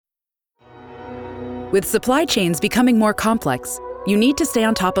With supply chains becoming more complex, you need to stay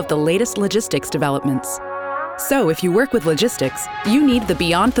on top of the latest logistics developments. So if you work with logistics, you need the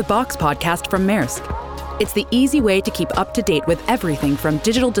Beyond the Box podcast from Maersk. It's the easy way to keep up to date with everything from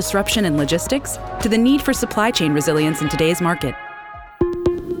digital disruption in logistics to the need for supply chain resilience in today's market.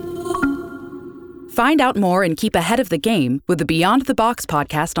 Find out more and keep ahead of the game with the Beyond the Box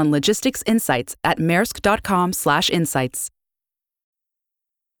podcast on logistics insights at maersk.com/insights.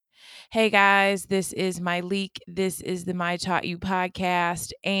 Hey guys, this is Myleik. This is the My Taught You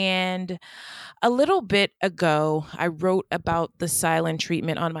podcast. And a little bit ago, I wrote about the silent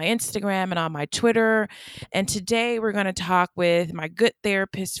treatment on my Instagram and on my Twitter. And today we're going to talk with my good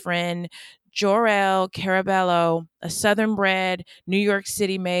therapist friend, Jor-El Carabello, a Southern-bred, New York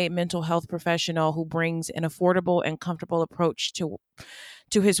City-made mental health professional who brings an affordable and comfortable approach to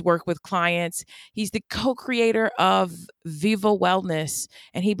his work with clients. He's the co-creator of Viva Wellness,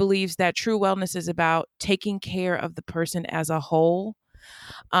 and he believes that true wellness is about taking care of the person as a whole.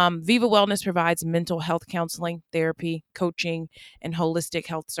 Viva Wellness provides mental health counseling, therapy, coaching, and holistic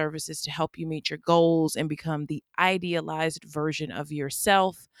health services to help you meet your goals and become the idealized version of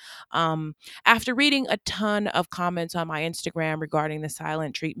yourself. After reading a ton of comments on my Instagram regarding the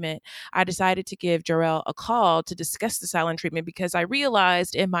silent treatment, I decided to give Jor-El a call to discuss the silent treatment because I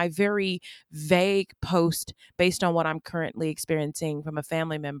realized in my very vague post, based on what I'm currently experiencing from a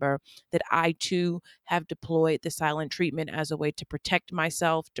family member, that I too have deployed the silent treatment as a way to protect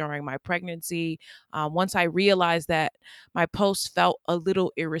myself during my pregnancy. Once I realized that, my post felt a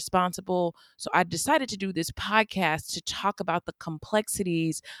little irresponsible. So I decided to do this podcast to talk about the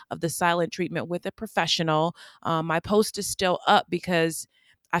complexities of the silent treatment with a professional. My post is still up because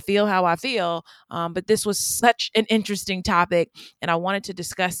I feel how I feel, but this was such an interesting topic and I wanted to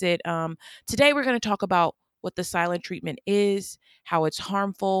discuss it. Today we're going to talk about what the silent treatment is, how it's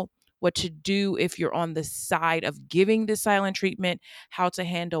harmful, what to do if you're on the side of giving the silent treatment, how to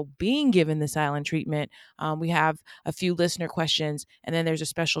handle being given the silent treatment. We have a few listener questions, and then there's a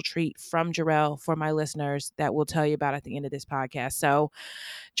special treat from Jor-El for my listeners that we'll tell you about at the end of this podcast. So,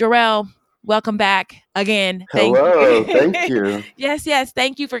 Jor-El, welcome back again. Hello, thank you. Yes.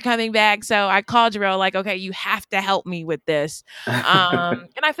 Thank you for coming back. So I called Jor-El like, okay, you have to help me with this. And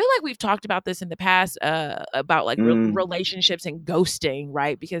I feel like we've talked about this in the past about like relationships and ghosting,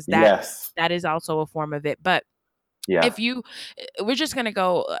 right? Because that is also a form of it. But if we're just going to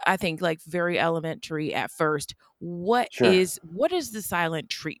go, I think like very elementary at first. What is the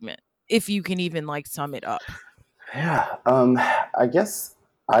silent treatment? If you can even like sum it up. Yeah. I guess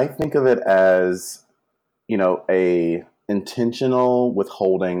I think of it as, a intentional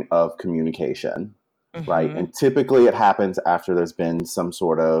withholding of communication, right? And typically it happens after there's been some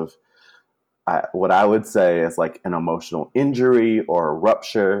sort of, what I would say is like an emotional injury or a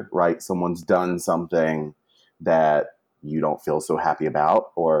rupture, right? Someone's done something that you don't feel so happy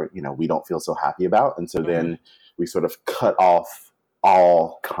about, or, we don't feel so happy about. And so then we sort of cut off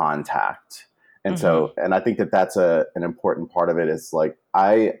all contact. And so, and I think that that's an important part of it is like,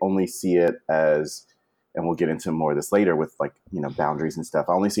 I only see it as, and we'll get into more of this later with like, boundaries and stuff.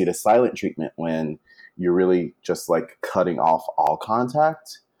 I only see it as silent treatment when you're really just like cutting off all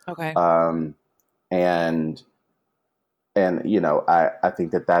contact. Okay. And I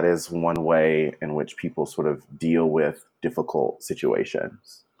think that is one way in which people sort of deal with difficult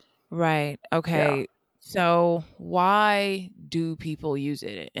situations. Right. Okay. Yeah. So why do people use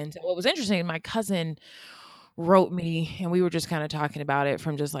it? And so what was interesting, my cousin wrote me and we were just kind of talking about it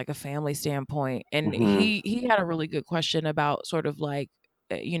from just like a family standpoint. And he had a really good question about sort of like,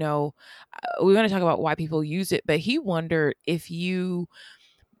 we're going to talk about why people use it, but he wondered if you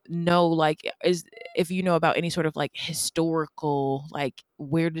know, like, if you know about any sort of like historical, like,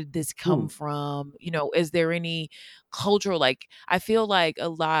 where did this come from? Is there any cultural, like, I feel like a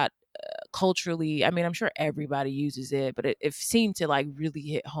lot culturally, I mean, I'm sure everybody uses it, but it seemed to like really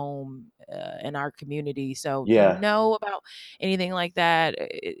hit home in our community. So do you know about anything like that?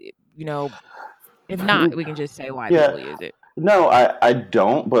 If not, we can just say why people use it. No, I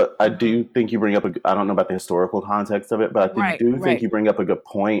don't, but I do think you bring up I don't know about the historical context of it, but I do think you bring up a good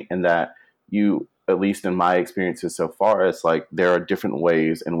point in that you, at least in my experiences so far, it's like there are different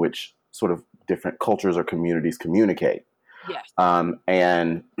ways in which sort of different cultures or communities communicate. Yes.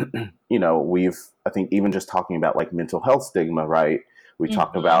 And, I think even just talking about like mental health stigma, right? We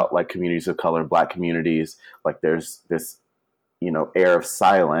talked about like communities of color, Black communities, like there's this, air of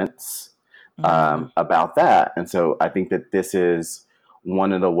silence about that. And so I think that this is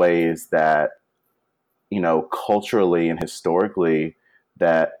one of the ways that, culturally and historically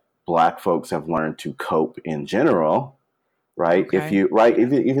that Black folks have learned to cope in general, right? Okay.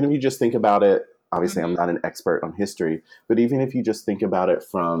 Even if you just think about it, obviously I'm not an expert on history, but even if you just think about it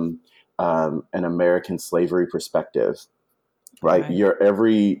from an American slavery perspective, right? Your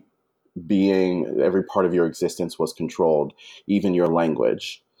every being, every part of your existence was controlled, even your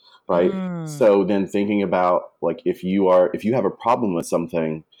language, right? So then thinking about like if you have a problem with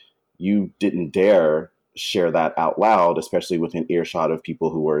something, you didn't dare share that out loud, especially within earshot of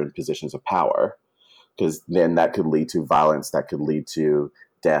people who were in positions of power, because then that could lead to violence, that could lead to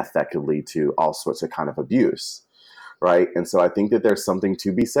death, that could lead to all sorts of kind of abuse, right? And so I think that there's something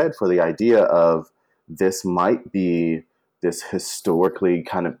to be said for the idea of this might be this historically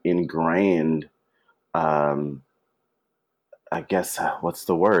kind of ingrained, I guess, what's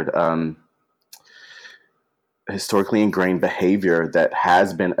the word? Historically ingrained behavior that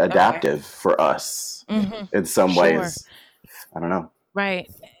has been adaptive for us in some ways. I don't know. Right.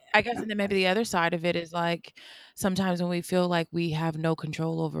 I guess, and then maybe the other side of it is like sometimes when we feel like we have no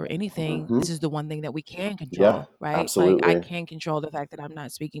control over anything, this is the one thing that we can Yeah, control, right? Like I absolutely. can control the fact that I'm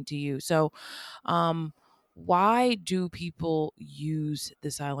not speaking to you. So, why do people use the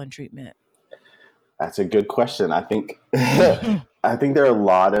silent treatment? That's a good question. I think I think there are a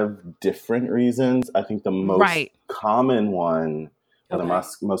lot of different reasons. I think the most Right. common one, or the Okay.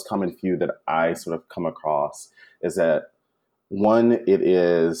 most common few that I sort of come across, is that one, it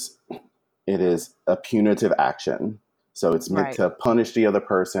is a punitive action. So it's meant Right. to punish the other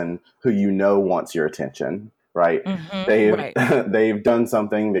person who you know wants your attention, right? Right. They've done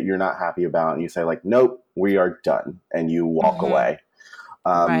something that you're not happy about, and you say like, "Nope, we are done," and you walk away.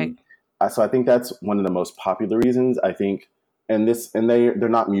 Right. So I think that's one of the most popular reasons. I think, and they're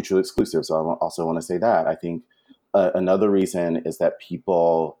not mutually exclusive. So I also want to say that I think another reason is that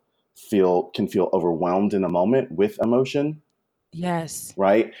people can feel overwhelmed in a moment with emotion, Yes.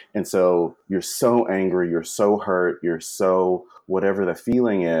 right? And so you're so angry, you're so hurt, you're so whatever the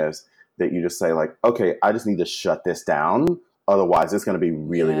feeling is, that you just say like, okay, I just need to shut this down. Otherwise, it's going to be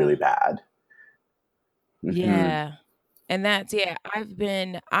really, Yeah. really bad. Yeah. And that's, yeah,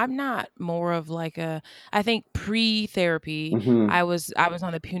 I'm not more of like I think pre-therapy, Mm-hmm. I was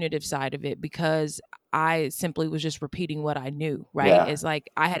on the punitive side of it because I simply was just repeating what I knew, right? Yeah. It's like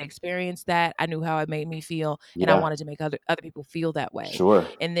I had experienced that, I knew how it made me feel, and I Yeah. wanted to make other people feel that way. Sure.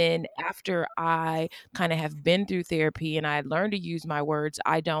 And then after I kind of have been through therapy and I learned to use my words,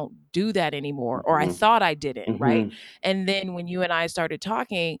 I don't do that anymore, or I Mm-hmm. thought I didn't, right? Mm-hmm. And then when you and I started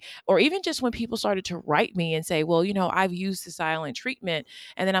talking, or even just when people started to write me and say, well, I've used the silent treatment.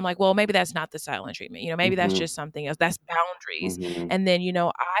 And then I'm like, well, maybe that's not the silent treatment. Maybe that's Mm-hmm. just something else. That's boundaries. Mm-hmm. And then,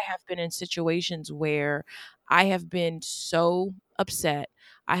 I have been in situations where I have been so upset.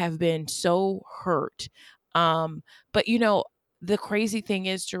 I have been so hurt. But, the crazy thing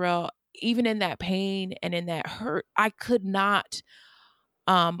is, Jarrell, even in that pain and in that hurt, I could not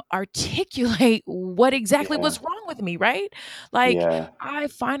articulate what exactly Yeah. was wrong with me, right? Like Yeah.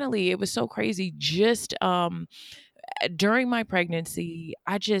 it was so crazy. Just during my pregnancy,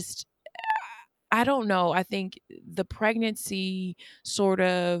 I don't know. I think the pregnancy sort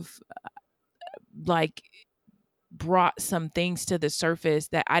of like brought some things to the surface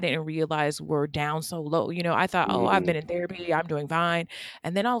that I didn't realize were down so low. I thought, oh, I've been Mm. in therapy, I'm doing fine.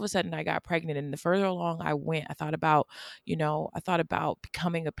 And then all of a sudden I got pregnant. And the further along I went, I thought about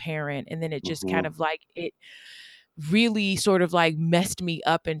becoming a parent. And then it just kind Mm-hmm. of like it really sort of like messed me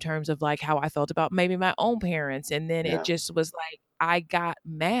up in terms of like how I felt about maybe my own parents. And then it Yeah. just was like I got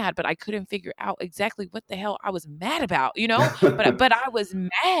mad, but I couldn't figure out exactly what the hell I was mad about, but I was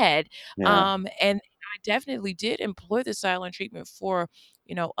mad. Yeah. And I definitely did employ the silent treatment for,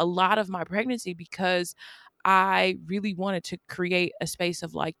 a lot of my pregnancy because I really wanted to create a space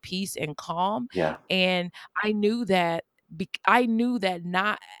of like peace and calm. Yeah. And I knew that I knew that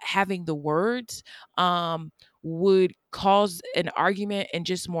not having the words would cause an argument and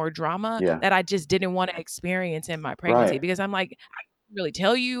just more drama Yeah. that I just didn't want to experience in my pregnancy, Right. because I'm like, I can't really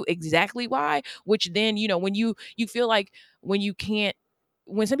tell you exactly why, which then, when you feel like when you can't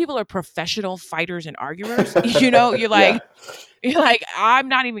when some people are professional fighters and arguers, you're Yeah. like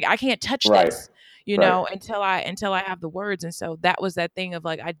I can't touch Right. this, Right. until I have the words. And so that was that thing of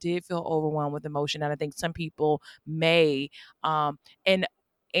like I did feel overwhelmed with emotion. And I think some people may and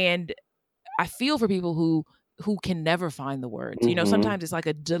and I feel for people who can never find the words. Mm-hmm. Sometimes it's like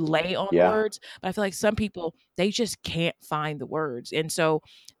a delay on Yeah. words, but I feel like some people, they just can't find the words. And so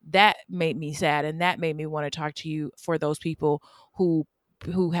that made me sad, and that made me want to talk to you for those people who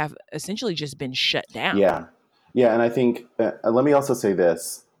have essentially just been shut down. Yeah. Yeah. And I think, let me also say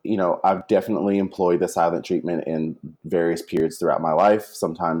this. I've definitely employed the silent treatment in various periods throughout my life,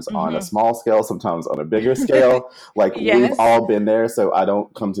 sometimes on a Mm-hmm. small scale, sometimes on a bigger scale. Like, we've Yes. all been there. So I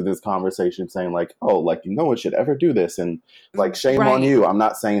don't come to this conversation saying like, oh, like, no one should ever do this. And like, shame on Right. you. I'm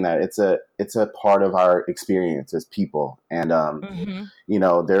not saying that. It's a part of our experience as people. And,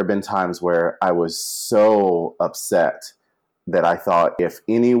 Mm-hmm. there have been times where I was so upset that I thought if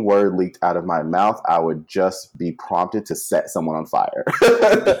any word leaked out of my mouth, I would just be prompted to set someone on fire.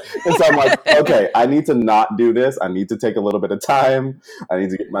 And so I'm like, okay, I need to not do this. I need to take a little bit of time. I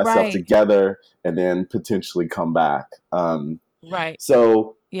need to get myself Right. together and then potentially come back. Right.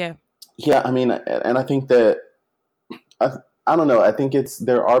 So, Yeah. yeah, I mean, and I think that, I don't know, I think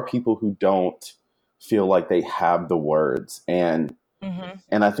there are people who don't feel like they have the words. Mm-hmm.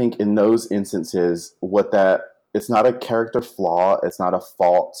 And I think in those instances, it's not a character flaw, it's not a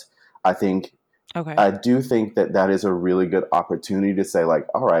fault. I think Okay. I do think that is a really good opportunity to say like,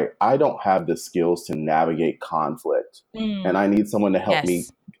 all right, I don't have the skills to navigate conflict, and I need someone to help me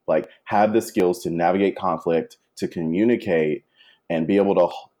Yes. like have the skills to navigate conflict, to communicate, and be able to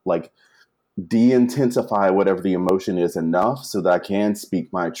like de-intensify whatever the emotion is enough so that I can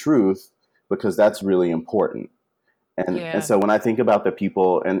speak my truth, because that's really important. And Yeah. so when I think about the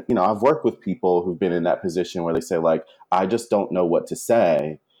people, and I've worked with people who've been in that position where they say like, I just don't know what to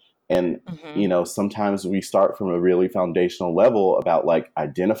say. And Mm-hmm. sometimes we start from a really foundational level about like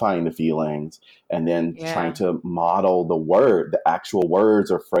identifying the feelings and then trying Yeah. to model the actual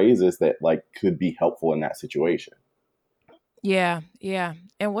words or phrases that like could be helpful in that situation. Yeah, yeah.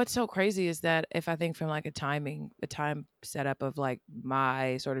 And what's so crazy is that if I think from like a time setup of like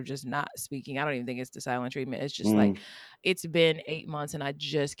my sort of just not speaking, I don't even think it's the silent treatment. It's just like Mm, it's been 8 months and I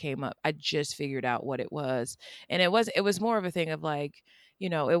just figured out what it was. And it was more of a thing of like,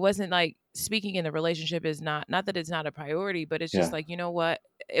 it wasn't like speaking in the relationship is not that it's not a priority, but it's just yeah. like, you know what?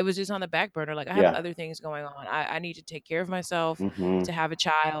 It was just on the back burner. Like I have Yeah. other things going on. I need to take care of myself Hmm. to have a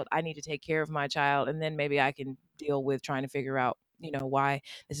child. I need to take care of my child. And then maybe I can deal with trying to figure out, why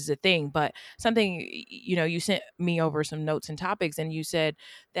this is a thing. But something, you sent me over some notes and topics, and you said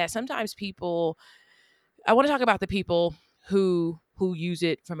that sometimes people, I want to talk about the people who use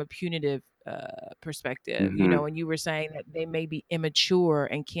it from a punitive perspective, Hmm. and you were saying that they may be immature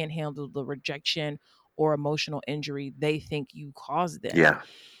and can't handle the rejection or emotional injury they think you caused them. Yeah.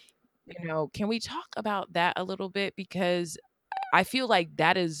 Can we talk about that a little bit? Because I feel like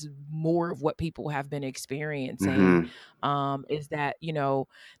that is more of what people have been experiencing, Hmm. is that,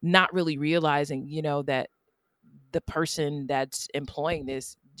 not really realizing, that the person that's employing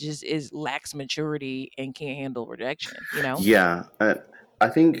this just lacks maturity and can't handle rejection. Yeah. I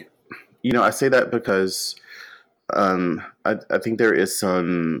think, I say that because I think there is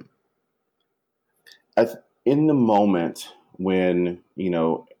some in the moment when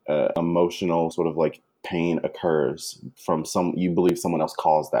emotional sort of like pain occurs from you believe someone else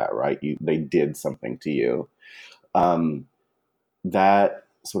caused that, right? They did something to you. Um, that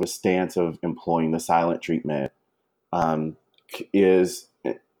sort of stance of employing the silent treatment um, is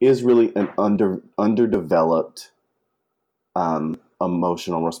really an underdeveloped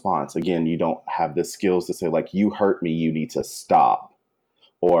emotional response. Again, you don't have the skills to say like, you hurt me, you need to stop,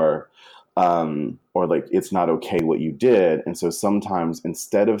 or like it's not okay what you did. And so sometimes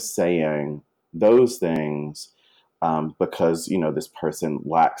instead of saying those things, because this person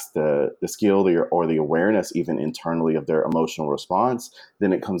lacks the skill or the awareness even internally of their emotional response,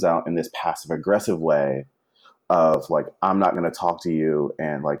 then it comes out in this passive aggressive way of like, I'm not going to talk to you,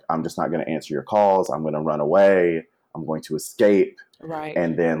 and like I'm just not going to answer your calls. I'm going to run away. I'm going to escape, Right.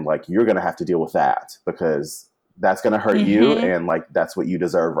 and then like you're going to have to deal with that because that's going to hurt you, Mm-hmm. and like that's what you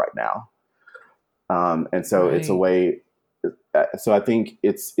deserve right now. And so it's a Right. way. So I think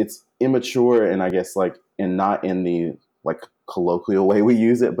it's immature, and I guess like, and not in the like colloquial way we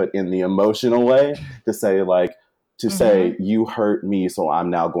use it, but in the emotional way to say like, Mm-hmm. you hurt me, so I'm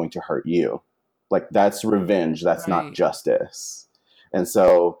now going to hurt you. Like that's revenge. That's not Right. justice. And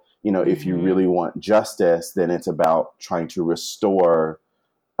so if you Mm-hmm. really want justice, then it's about trying to restore,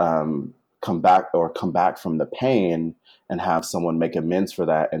 come back from the pain and have someone make amends for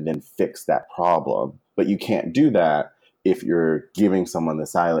that and then fix that problem. But you can't do that if you're giving someone the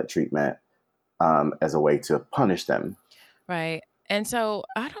silent treatment as a way to punish them. Right. And so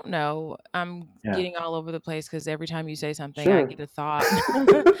I don't know. I'm Yeah, getting all over the place because every time you say something, I sure. get a thought.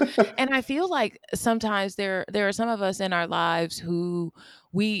 And I feel like sometimes there are some of us in our lives who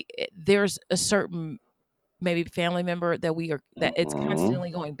there's a certain maybe family member that it's Hmm.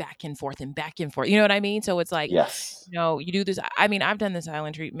 constantly going back and forth and back and forth. You know what I mean? So it's like, Yes. you do this. I mean, I've done the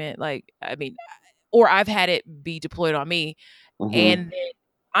silent treatment, like, I mean, or I've had it be deployed on me. Hmm. And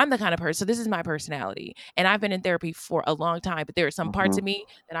I'm the kind of person, so this is my personality. And I've been in therapy for a long time, but there are some parts Hmm. of me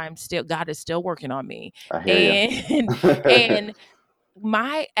that God is still working on me. I hear And you. and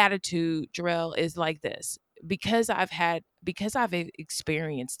my attitude, Jarrell, is like this. Because I've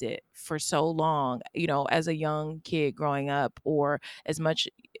experienced it for so long, as a young kid growing up, or as much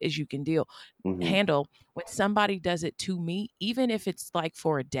as you can Hmm. handle, when somebody does it to me, even if it's like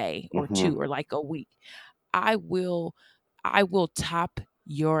for a day or Hmm. two or like a week, I will I will top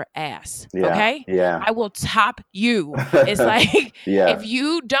your ass. Yeah. Okay? Yeah. I will top you. It's like Yeah. if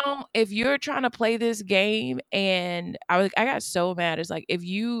you're trying to play this game, and I got so mad. It's like,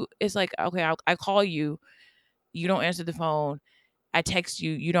 okay, I call you, you don't answer the phone. I text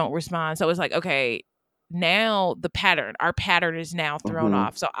you, you don't respond. So it's like, okay, now our pattern is now thrown Hmm.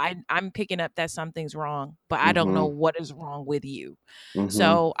 off. So I'm picking up that something's wrong, but I don't know Hmm. what is wrong with you. Hmm.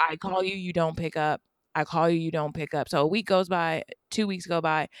 So I call you, you don't pick up. I call you, you don't pick up. So a week goes by, 2 weeks go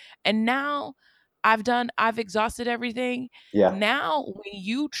by, and now I've exhausted everything. Yeah. Now when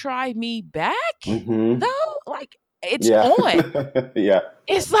you try me back, Hmm. though, like, it's Yeah. on. Yeah.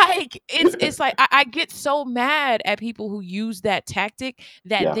 I get so mad at people who use that tactic,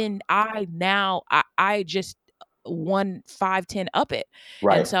 that Yeah. then I just 1, 5, 10 up it. And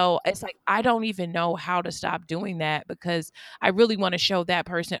Right. so it's like, I don't even know how to stop doing that, because I really want to show that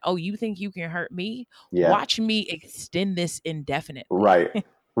person, oh, you think you can hurt me? Yeah. Watch me extend this indefinitely. Right.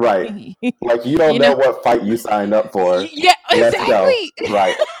 Right. you Like you don't know know? what fight you signed up for. Yeah, Let's go. exactly.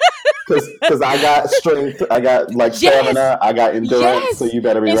 Right. Because I got strength, I got like Yes. stamina, I got endurance, so Yes. you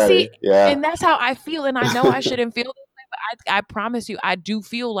better be And see, ready. Yeah. and that's how I feel. And I know I shouldn't feel this way, but I promise you, I do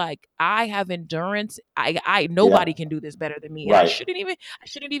feel like I have endurance. I Yeah. nobody can do this better than me. And Right. I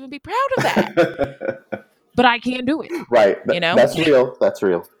shouldn't even be proud of that. But I can do it, Right. you know? That's real. That's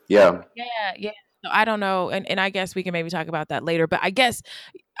real. Yeah. Yeah, yeah. So I don't know. And I guess we can maybe talk about that later. But I guess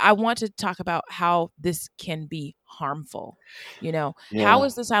I want to talk about how this can be harmful. How Yeah.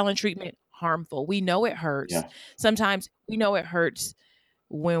 is the silent treatment harmful? We know it hurts. Yeah. Sometimes we know it hurts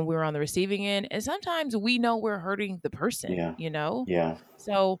when we're on the receiving end, and sometimes we know we're hurting the person, Yeah. Yeah.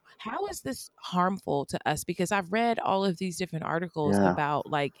 So how is this harmful to us? Because I've read all of these different articles Yeah. about,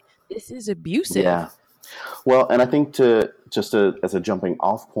 like, this is abusive. Yeah. Well, and I think as a jumping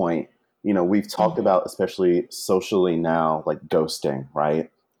off point, we've talked Hmm. about, especially socially now, like ghosting, right?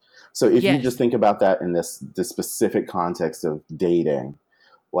 So if you just Yes. think about that in this specific context of dating,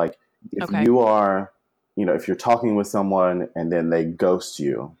 like if Okay. you are, if you're talking with someone and then they ghost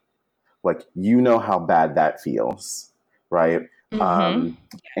you, like how bad that feels, right? Hmm. Um,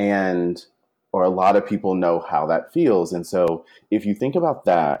 and or a lot of people know how that feels, and so if you think about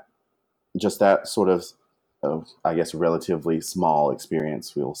that, just that sort of, I guess, relatively small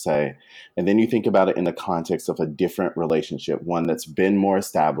experience, we'll say. And then you think about it in the context of a different relationship, one that's been more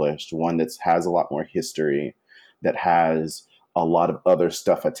established, one that has a lot more history, that has a lot of other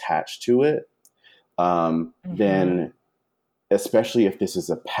stuff attached to it. Hmm. Then, especially if this is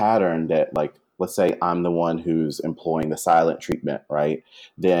a pattern that, like, let's say I'm the one who's employing the silent treatment, right?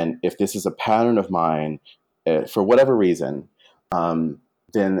 Then if this is a pattern of mine, for whatever reason,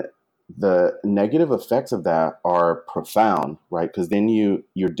 then the negative effects of that are profound, right? Because then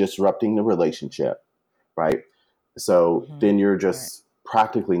you're disrupting the relationship, right? So Hmm. then you're Right. just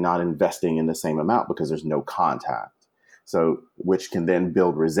practically not investing in the same amount because there's no contact. So which can then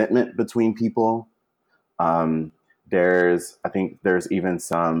build resentment between people. Um, I think there's even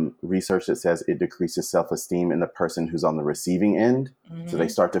some research that says it decreases self-esteem in the person who's on the receiving end. So they Hmm.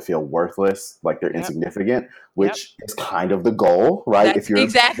 start to feel worthless, like they're Yep. insignificant, Yep. which is kind of the goal, right? If That's you're right.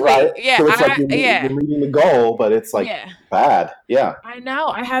 exactly. Yeah. So it's like you're Yeah. meeting the goal, but it's like Yeah. bad. Yeah. I know.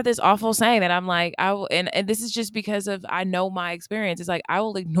 I have this awful saying that I'm like, and this is just because of, I know my experience. It's like, I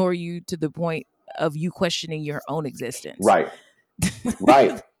will ignore you to the point of you questioning your own existence. Right.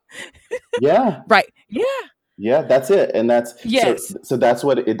 Right. Yeah. Right. Yeah. Yeah, that's it. And that's Yes. so that's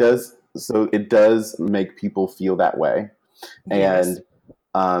what it does. So it does make people feel that way. Yes.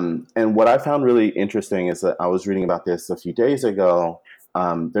 And what I found really interesting is that I was reading about this a few days ago.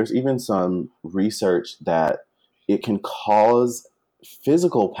 There's even some research that it can cause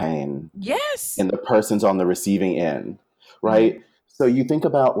physical pain Yes. in the person's on the receiving end, Hmm. right? So you think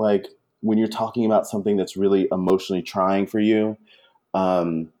about, like, when you're talking about something that's really emotionally trying for you,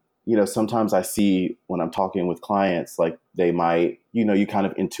 um, sometimes I see when I'm talking with clients, like they might, you kind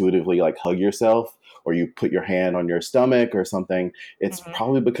of intuitively like hug yourself or you put your hand on your stomach or something. It's Hmm.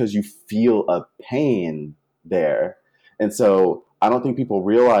 probably because you feel a pain there. And so I don't think people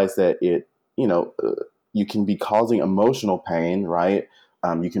realize that you can be causing emotional pain, right?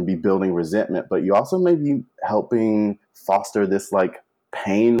 You can be building resentment, but you also may be helping foster this like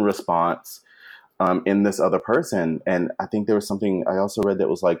pain response in this other person. And I think there was something I also read that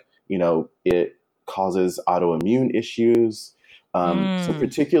was like, it causes autoimmune issues. So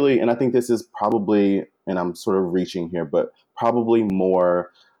particularly, and I think this is probably, and I'm sort of reaching here, but probably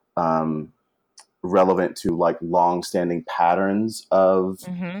more relevant to like long-standing patterns of,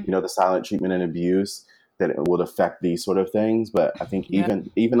 the silent treatment and abuse, that it would affect these sort of things. But I think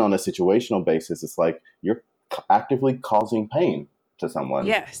even on a situational basis, it's like you're actively causing pain to someone.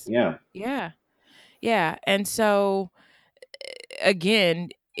 Yes. Yeah. Yeah. Yeah. And so again,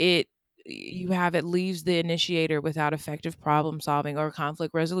 it leaves the initiator without effective problem solving or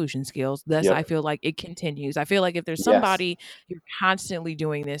conflict resolution skills. Thus, Yep. I feel like it continues. I feel like if there's Yes. somebody, you're constantly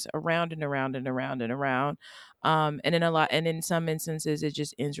doing this around and around and around and around. And in some instances, it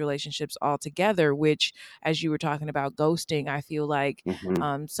just ends relationships altogether, which, as you were talking about ghosting, I feel like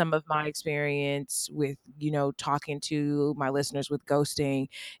some of my experience with, talking to my listeners with ghosting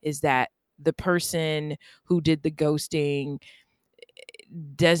is that the person who did the ghosting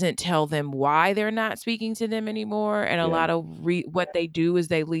doesn't tell them why they're not speaking to them anymore, and a lot of what they do is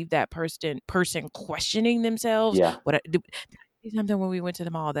they leave that person questioning themselves. Something when we went to the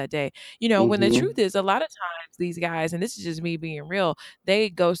mall that day, when the truth is, a lot of times these guys, and this is just me being real,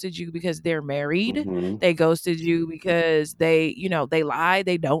 they ghosted you because they're married. They ghosted you because they lie,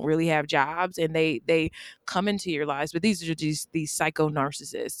 they don't really have jobs, and they come into your lives. But these are just these psycho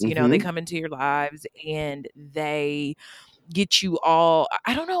narcissists. They come into your lives and they get you all,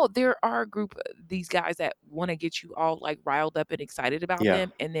 I don't know, there are a group of these guys that want to get you all like riled up and excited about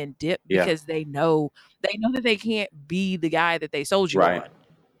them and then dip because they know that they can't be the guy that they sold you on.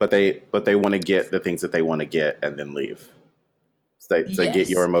 But they want to get the things that they want to get and then leave. So they get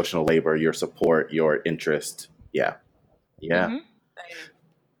your emotional labor, your support, your interest. So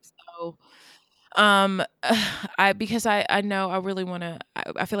because I know I really want to,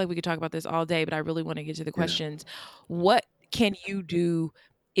 I feel like we could talk about this all day, but I really want to get to the questions. What can you do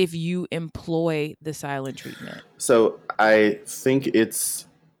if you employ the silent treatment? So I think it's,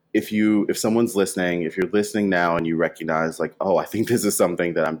 if someone's listening, if you're listening now and you recognize like, oh, I think this is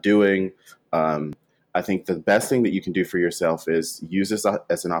something that I'm doing, I think the best thing that you can do for yourself is use this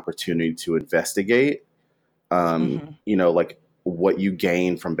as an opportunity to investigate, like what you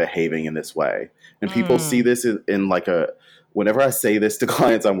gain from behaving in this way. And people see this in like whenever I say this to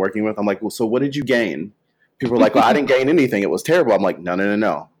clients I'm working with, I'm like, well, so what did you gain? People are like, well, I didn't gain anything. It was terrible. I'm like,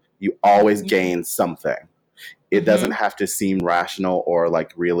 no. You always gain something. It doesn't have to seem rational or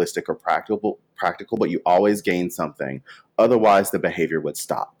like realistic or practical, but you always gain something. Otherwise, the behavior would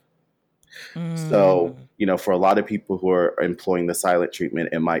stop. So, for a lot of people who are employing the silent treatment,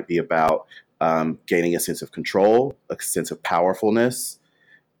 it might be about gaining a sense of control, a sense of powerfulness.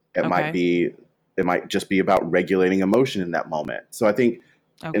 It might just be about regulating emotion in that moment. So I think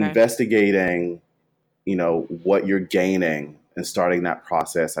investigating, what you're gaining and starting that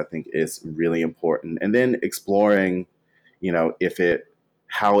process, I think is really important. And then exploring,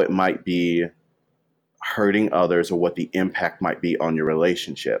 how it might be hurting others or what the impact might be on your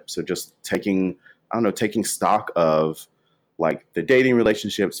relationship. So just taking stock of like the dating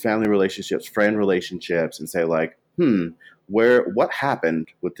relationships, family relationships, friend relationships, and say like, what happened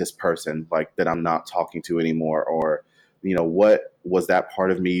with this person, like that I'm not talking to anymore? Or, what was that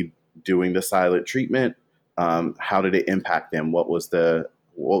part of me doing the silent treatment? How did it impact them? What was the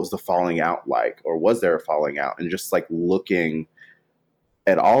falling out like, or was there a falling out? And just like looking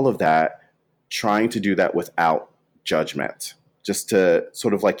at all of that, trying to do that without judgment, just to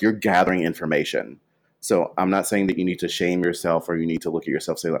sort of like you're gathering information. So I'm not saying that you need to shame yourself or you need to look at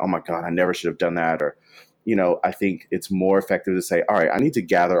yourself and say, like, oh my God, I never should have done that. Or, I think it's more effective to say, all right, I need to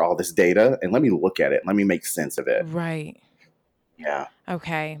gather all this data and let me look at it. Let me make sense of it. Right. Yeah.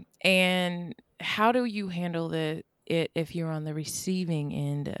 Okay. And how do you handle it if you're on the receiving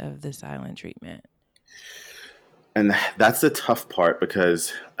end of the silent treatment? And that's the tough part,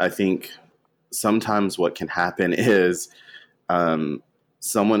 because I think sometimes what can happen is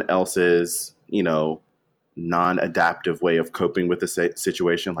someone else's, non-adaptive way of coping with the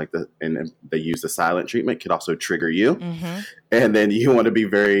situation, like and they use the silent treatment, could also trigger you. And then you want to be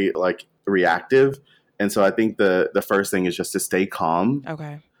very like reactive. And so I think the first thing is just to stay calm.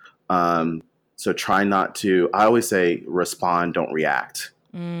 Okay. So try not to, I always say respond, don't react.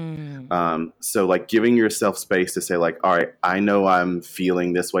 So like giving yourself space to say like, all right, I know I'm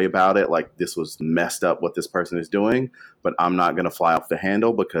feeling this way about it. Like this was messed up what this person is doing, but I'm not going to fly off the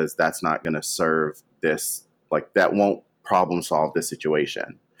handle because that's not going to serve this, like that won't problem solve this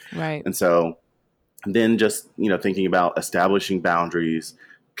situation. Right. And so then just, thinking about establishing boundaries,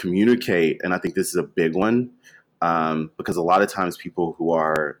 communicate. And I think this is a big one. because a lot of times people who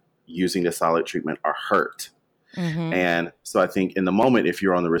are using the silent treatment are hurt. Mm-hmm. And so I think in the moment, if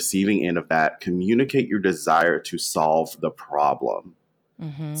you're on the receiving end of that, communicate your desire to solve the problem.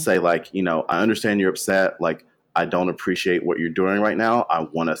 Mm-hmm. Say like, I understand you're upset. Like, I don't appreciate what you're doing right now. I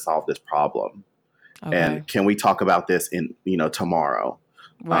want to solve this problem. Okay. And can we talk about this tomorrow?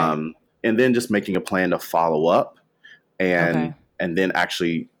 Right. And then just making a plan to follow up and Okay. and then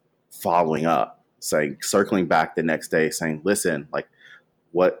actually following up, circling back the next day saying, listen, like,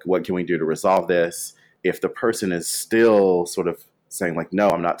 what can we do to resolve this? If the person is still sort of saying like, no,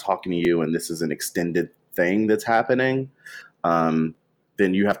 I'm not talking to you, and this is an extended thing that's happening, then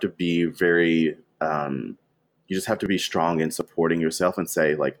you have to be very, you just have to be strong in supporting yourself and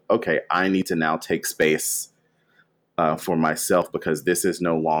say like, okay, I need to now take space for myself, because this is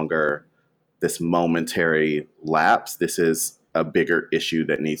no longer this momentary lapse. This is a bigger issue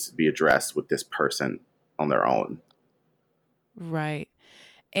that needs to be addressed with this person on their own. Right.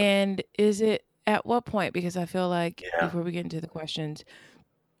 And is it at what point? Because I feel like Yeah. before we get into the questions,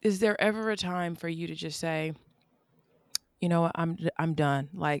 is there ever a time for you to just say, you know what, I'm done.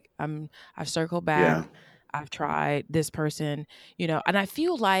 Like I've circled back. Yeah. I've tried this person, and I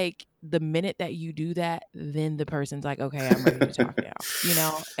feel like the minute that you do that, then the person's like, okay, I'm ready to talk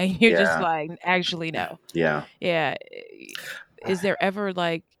now, and you're just Yeah. like, actually, no. Yeah. Yeah. Is there ever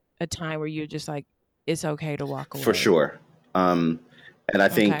like a time where you're just like, it's okay to walk away? For sure. And I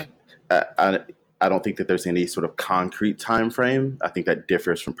think, Okay. I don't think that there's any sort of concrete time frame. I think that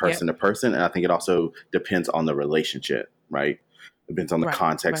differs from person to person. And I think it also depends on the relationship, right? It depends on the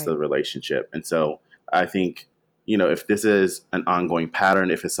context of the relationship. And so I think, if this is an ongoing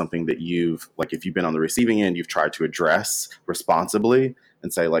pattern, if it's something that if you've been on the receiving end, you've tried to address responsibly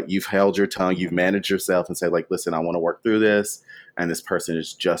and say like, you've held your tongue, you've managed yourself and say like, listen, I want to work through this. And this person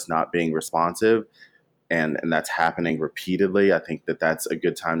is just not being responsive. And that's happening repeatedly. I think that that's a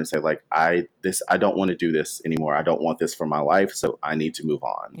good time to say like, I don't want to do this anymore. I don't want this for my life. So I need to move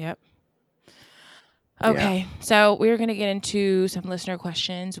on. Yep. Okay, so we're going to get into some listener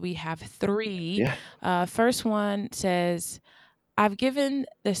questions. We have 3. First one says, I've given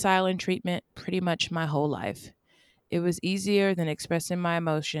the silent treatment pretty much my whole life. It was easier than expressing my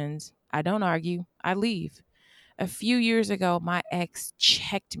emotions. I don't argue, I leave. A few years ago, my ex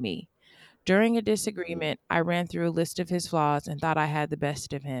checked me. During a disagreement, I ran through a list of his flaws and thought I had the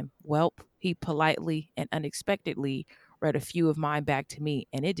best of him. Welp, he politely and unexpectedly read a few of mine back to me,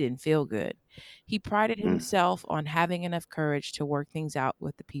 and it didn't feel good. He prided himself on having enough courage to work things out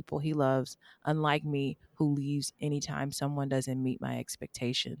with the people he loves, unlike me, who leaves anytime someone doesn't meet my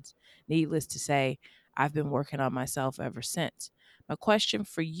expectations. Needless to say, I've been working on myself ever since. My question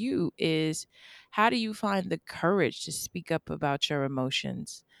for you is, how do you find the courage to speak up about your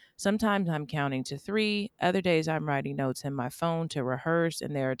emotions? Sometimes I'm counting to 3. Other days I'm writing notes in my phone to rehearse.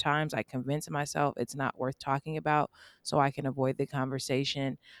 And there are times I convince myself it's not worth talking about so I can avoid the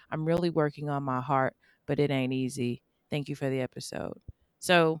conversation. I'm really working on my heart, but it ain't easy. Thank you for the episode.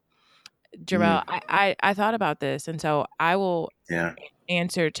 So, Jarrell, I thought about this. And so I will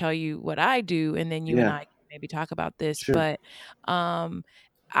tell you what I do. And then you and I can maybe talk about this. Sure. But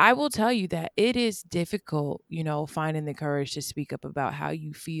I will tell you that it is difficult, finding the courage to speak up about how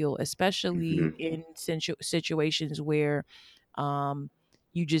you feel, especially in situations where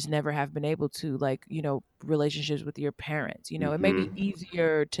you just never have been able to, like, relationships with your parents. It may be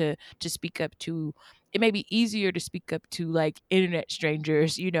easier to speak up to. It may be easier to speak up to like internet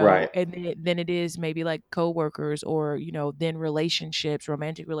strangers, Right. and than it is maybe like coworkers or then relationships,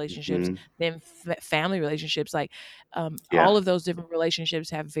 romantic relationships, then family relationships. Like all of those different relationships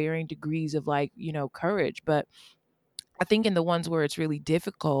have varying degrees of like courage. But I think in the ones where it's really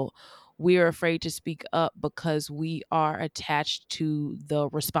difficult, we're afraid to speak up because we are attached to the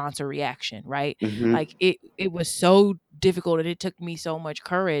response or reaction, right? Like it was so difficult and it took me so much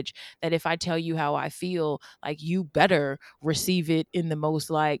courage that if I tell you how I feel, like you better receive it in the most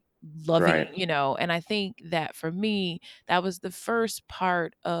like loving, Right. And I think that for me, that was the first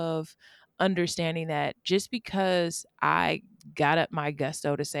part of understanding that just because I got up my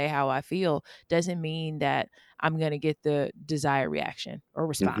gusto to say how I feel doesn't mean that I'm going to get the desired reaction or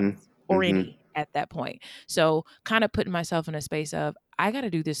response or any at that point. So kind of putting myself in a space of, I got to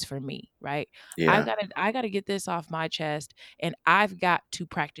do this for me, right? I got to get this off my chest, and I've got to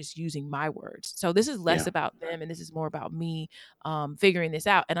practice using my words. So this is less about them and this is more about me figuring this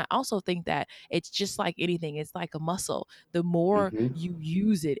out. And I also think that it's just like anything. It's like a muscle. The more you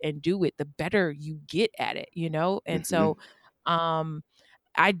use it and do it, the better you get at it, And so,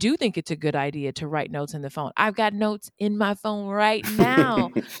 I do think it's a good idea to write notes in the phone. I've got notes in my phone right now.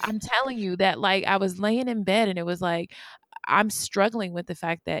 I'm telling you that, like, I was laying in bed and it was like, I'm struggling with the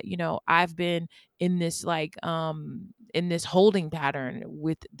fact that, I've been in this in this holding pattern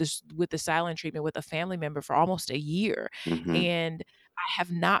with the silent treatment with a family member for almost a year. Hmm. And I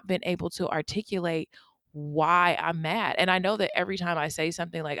have not been able to articulate why I'm mad. And I know that every time I say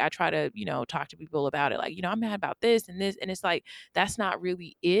something, like, I try to, talk to people about it, like, I'm mad about this and this. And it's like, that's not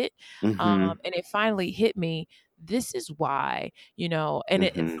really it. Hmm. And it finally hit me. This is why,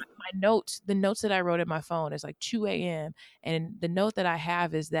 and Hmm. my notes, the notes that I wrote in my phone is like 2 a.m. And the note that I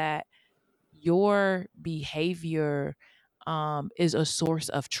have is that your behavior is a source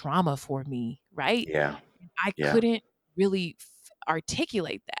of trauma for me, right? Yeah. I Yeah. couldn't really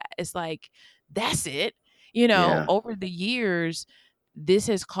articulate that. It's like, that's it. Yeah. Over the years, this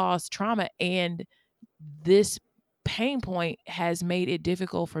has caused trauma, and this pain point has made it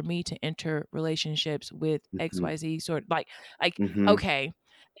difficult for me to enter relationships with Hmm. XYZ sort, like Hmm. okay,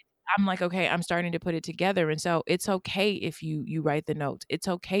 I'm like, okay, I'm starting to put it together. And so it's okay if you write the notes. It's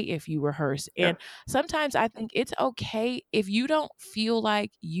okay if you rehearse. Yeah. And sometimes I think it's okay if you don't feel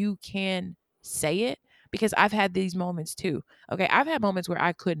like you can say it, because I've had these moments too. Okay, I've had moments where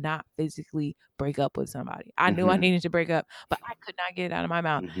I could not physically break up with somebody. I knew I Hmm. needed to break up, but I could not get it out of my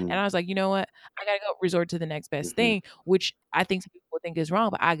mouth. Hmm. And I was like, you know what? I got to go resort to the next best Hmm. thing, which I think some people think is wrong,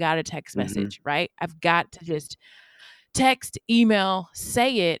 but I got a text Hmm. message, right? I've got to just text, email,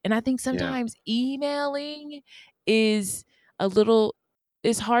 say it. And I think Yeah. sometimes emailing is a little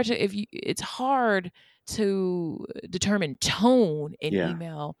it's hard to if you it's hard to determine tone in Yeah.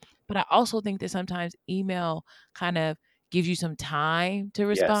 email, but I also think that sometimes email kind of gives you some time to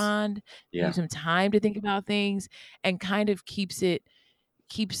Yes. respond, give you Yeah. some time to think about things, and kind of keeps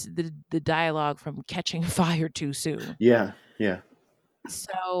the dialogue from catching fire too soon. Yeah. Yeah.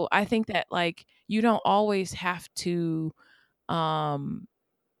 So I think that, like, you don't always have to um,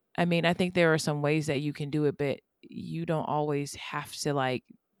 I mean, I think there are some ways that you can do it, but you don't always have to, like,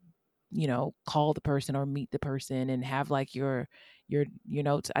 call the person or meet the person and have like your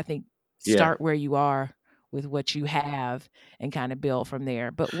notes. I think Yeah. start where you are with what you have and kind of build from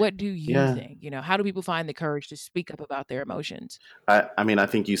there. But what do you Yeah. think? How do people find the courage to speak up about their emotions? I mean, I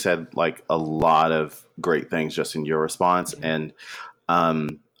think you said like a lot of great things just in your response. Mhm.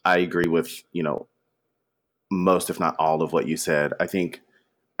 And I agree with, most, if not all of what you said. I think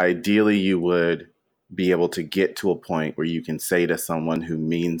ideally you would be able to get to a point where you can say to someone who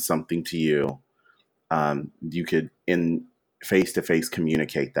means something to you, you could in face to face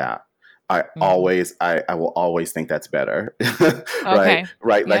communicate that. Mhm. I will always think that's better. Right. Okay.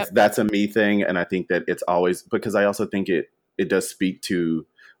 Right. Like Yep. that's a me thing. And I think that it's always because I also think it does speak to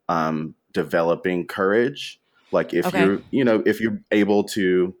developing courage. Like if Okay. if you're able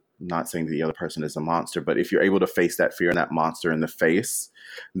to, not saying that the other person is a monster, but if you're able to face that fear and that monster in the face,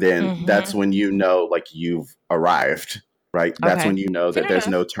 then that's Mhm. when like you've arrived, right? That's Okay. when you know that Fair there's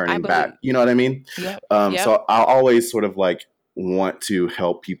no enough. I turning back. believe. You know what I mean? Yep. Yep. So I'll always sort of like want to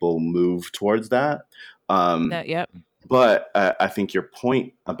help people move towards that. Um, That. Yep. but I think your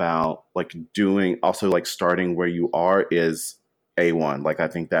point about like doing also like starting where you are is A1. Like I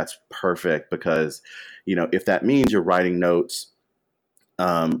think that's perfect because, if that means you're writing notes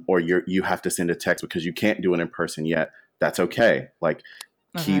or you have to send a text because you can't do it in person yet, that's okay. Like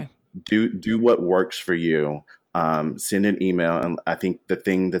Okay. do what works for you. Send an email, and I think the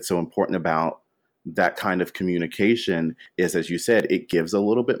thing that's so important about that kind of communication is, as you said, it gives a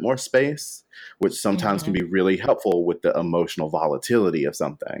little bit more space, which sometimes can Mhm. be really helpful with the emotional volatility of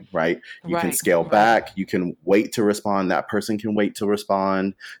something, right? You can Right. scale Right. back, you can wait to respond. That person can wait to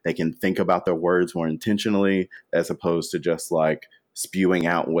respond. They can think about their words more intentionally as opposed to just like spewing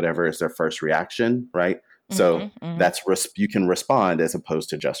out whatever is their first reaction, right? So Mhm. Mhm. you can respond as opposed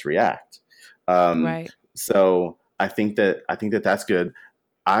to just react. Um, Right. so I think that that's good.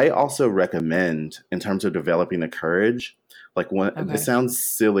 I also recommend, in terms of developing the courage, like one, this Okay. sounds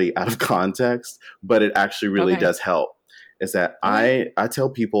silly out of context, but it actually really Okay. does help. Is that Okay. I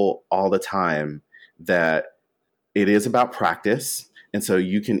tell people all the time that it is about practice. And so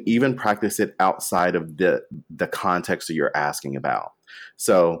you can even practice it outside of the context that you're asking about.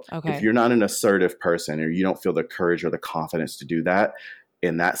 So if Okay. you're not an assertive person or you don't feel the courage or the confidence to do that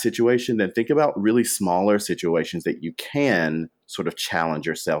in that situation, then think about really smaller situations that you can sort of challenge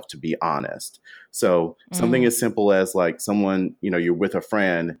yourself to be honest. So something Mm. as simple as like someone, you're with a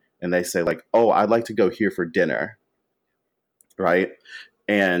friend and they say like, "Oh, I'd like to go here for dinner." Right?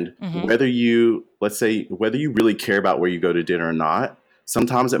 And Mhm. let's say, whether you really care about where you go to dinner or not,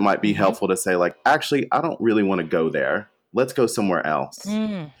 sometimes it might be Mhm. helpful to say, like, actually, I don't really want to go there. let's go somewhere else.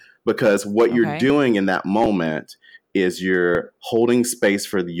 Mm. Because what you're Okay. doing in that moment is you're holding space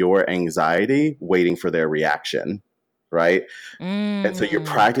for your anxiety, waiting for their reaction, right? And so you're Mm.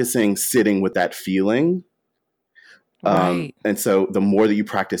 practicing sitting with that feeling. Right. And so the more that you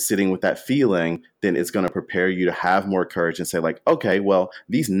practice sitting with that feeling, then it's going to prepare you to have more courage and say like, okay, well,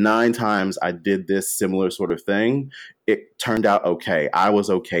 these 9 times I did this similar sort of thing, it turned out okay. I was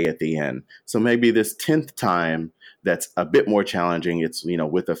okay at the end. So maybe this 10th time that's a bit more challenging. It's,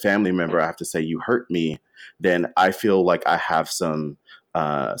 with a family member, I have to say you hurt me. Then I feel like I have some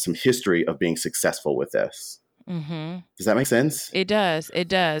history of being successful with this. Mm-hmm. Does that make sense? It does. It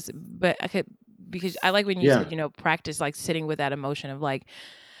does. But because I like when you Yeah. said, practice like sitting with that emotion of like,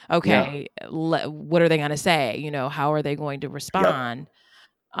 Yeah. okay, what are they going to say? How are they going to Yep. respond?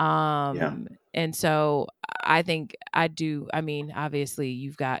 Yeah. And so I think obviously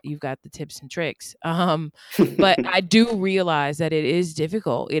you've got the tips and tricks. But I do realize that it is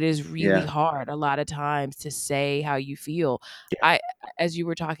difficult. It is really Yeah. hard a lot of times to say how you feel. Yeah. As you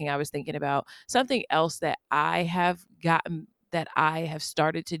were talking, I was thinking about something else that I have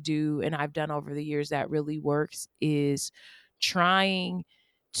started to do and I've done over the years that really works is trying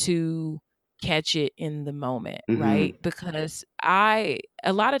to catch it in the moment, right? Mm-hmm. Because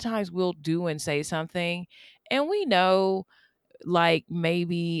a lot of times we'll do and say something and we know like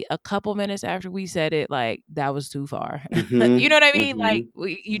maybe a couple minutes after we said it, like that was too far. Mm-hmm. You know what I mean? Like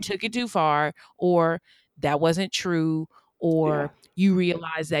Mm-hmm. you took it too far, or that wasn't true, Yeah. or you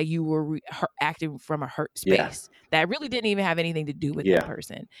realized that you were acting from a hurt Yeah. space that really didn't even have anything to do with that Yeah.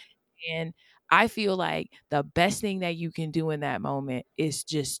 person. And I feel like the best thing that you can do in that moment is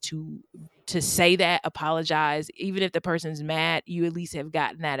just to say that, apologize. Even if the person's mad, you at least have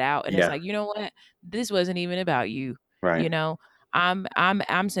gotten that out. And it's Yeah. like, you know what? This wasn't even about you. Right. You know,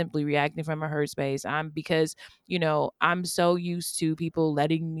 I'm simply reacting from a hurt space. Because, I'm so used to people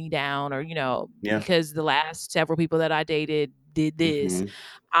letting me down or, Yeah. because the last several people that I dated did this. Mm-hmm.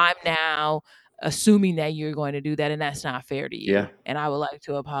 I'm now assuming that you're going to do that, and that's not fair to you. Yeah. And I would like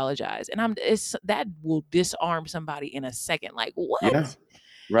to apologize. And that will disarm somebody in a second. Like, what? Yeah.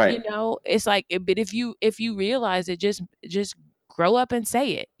 Right. It's like, but if you realize it, just grow up and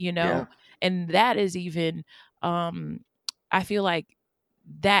say it, Yeah. and that is even, I feel like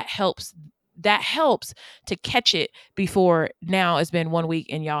that helps to catch it before now it's been 1 week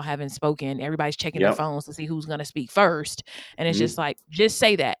and y'all haven't spoken. Everybody's checking their Yep. phones to see who's going to speak first. And it's Mhm. just like, just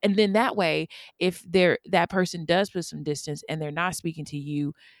say that. And then that way, if that person does put some distance and they're not speaking to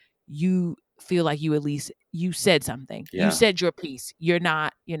you, you feel like you at least you said something. Yeah. You said your piece. You're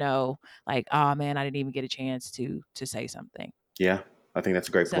not, like, oh man, I didn't even get a chance to say something. Yeah. I think that's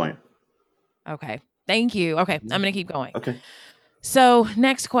a great point. Okay. Thank you. Okay. Mhm. I'm going to keep going. Okay. So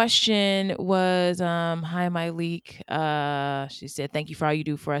next question was, hi, Myleik. She said, thank you for all you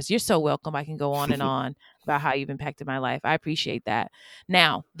do for us. You're so welcome. I can go on and on about how you've impacted my life. I appreciate that.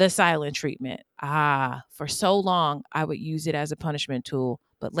 Now, the silent treatment. For so long, I would use it as a punishment tool,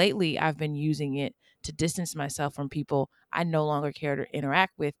 but lately I've been using it to distance myself from people I no longer care to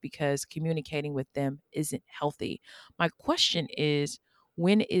interact with because communicating with them isn't healthy. My question is,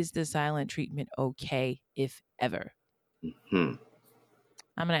 when is the silent treatment okay, if ever? Hmm.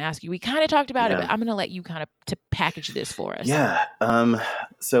 I'm going to ask you. We kind of talked about it, Yeah. but I'm going to let you kind of to package this for us. Yeah.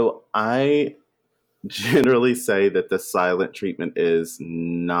 So I generally say that the silent treatment is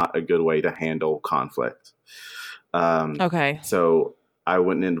not a good way to handle conflict. Okay. So I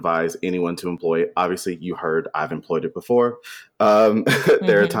wouldn't advise anyone to employ it. Obviously, you heard I've employed it before.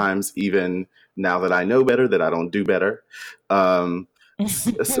 There are times, even now that I know better, that I don't do better. Right?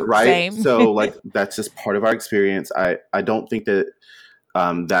 Same. So, like, that's just part of our experience. I don't think that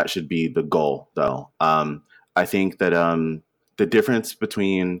that should be the goal, though. I think that the difference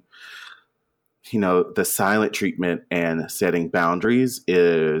between the silent treatment and setting boundaries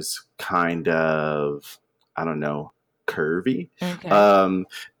is kind of, I don't know, curvy, Okay.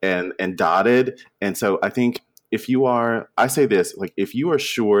 and dotted. And so I think I say this, like, if you are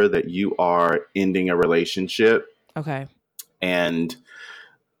sure that you are ending a relationship, Okay. and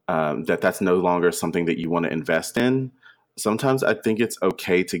that's no longer something that you want to invest in, sometimes I think it's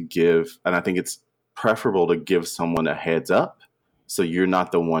okay to give, and I think it's preferable to give someone a heads up so you're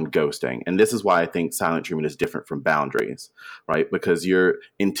not the one ghosting. And this is why I think silent treatment is different from boundaries, right? Because you're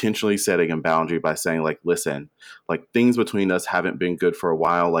intentionally setting a boundary by saying, like, listen, like, things between us haven't been good for a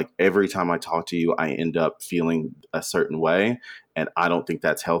while. Like, every time I talk to you, I end up feeling a certain way, and I don't think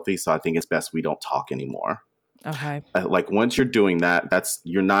that's healthy. So I think it's best we don't talk anymore. Okay. Like, once you're doing that,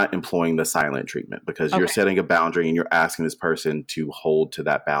 you're not employing the silent treatment, because you're setting a boundary and you're asking this person to hold to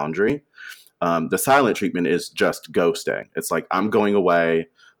that boundary. The silent treatment is just ghosting. It's like, I'm going away.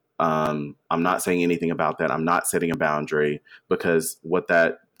 I'm not saying anything about that. I'm not setting a boundary, because what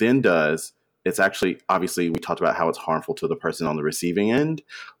that then does, it's actually, obviously, we talked about how it's harmful to the person on the receiving end,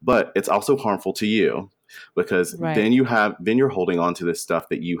 but it's also harmful to you, because Right. then you're holding on to this stuff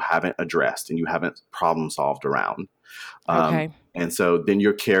that you haven't addressed and you haven't problem solved around. Okay. And so then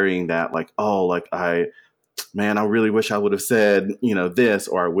you're carrying that, like, oh, like, I really wish I would have said, this,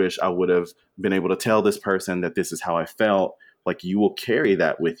 or I wish I would have been able to tell this person that this is how I felt. Like, you will carry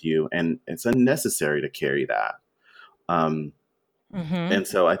that with you, and it's unnecessary to carry that. And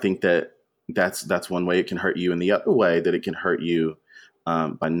so I think that's one way it can hurt you. And the other way that it can hurt you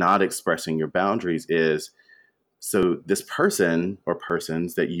by not expressing your boundaries is, so this person or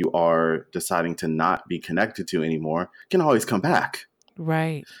persons that you are deciding to not be connected to anymore can always come back.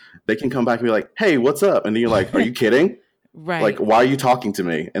 Right. They can come back and be like, hey, what's up? And then you're like, are you kidding? Right. Like, why are you talking to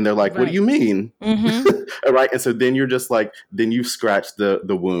me? And they're like, what do you mean? Right. And so then you're just like, then you scratch the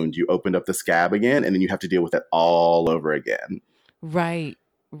wound. You opened up the scab again, and then you have to deal with it all over again. Right.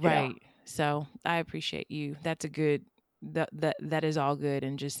 Yeah. So I appreciate you. That's a good, that is all good.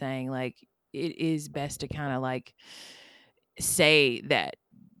 And just saying, like, it is best to kind of like say that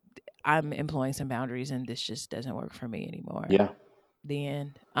I'm employing some boundaries and this just doesn't work for me anymore. Yeah. The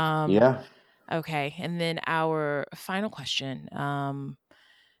end. Yeah. Okay. And then our final question.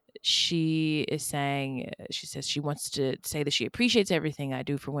 She is saying, she says she wants to say that she appreciates everything I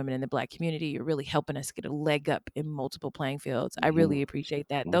do for women in the Black community. You're really helping us get a leg up in multiple playing fields. I really appreciate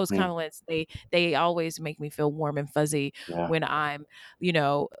that. Those compliments, they always make me feel warm and fuzzy when I'm,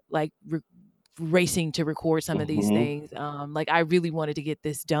 like racing to record some of these things. Like, I really wanted to get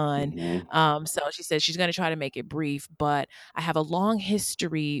this done. So she says she's going to try to make it brief, but I have a long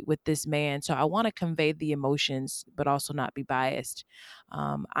history with this man, so I want to convey the emotions, but also not be biased.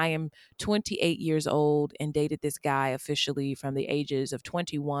 I am 28 years old and dated this guy officially from the ages of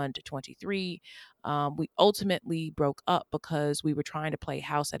 21 to 23. We ultimately broke up because we were trying to play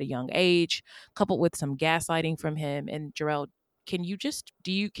house at a young age, coupled with some gaslighting from him. And Jarrell, can you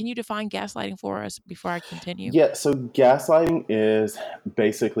define gaslighting for us before I continue? Yeah. So gaslighting is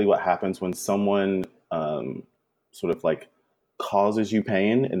basically what happens when someone sort of like causes you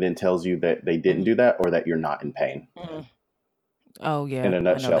pain and then tells you that they didn't do that, or that you're not in pain. Oh yeah, In a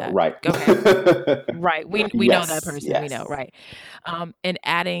nutshell, I know that. right? Okay. Right. We know that person. Yes. We know, right? And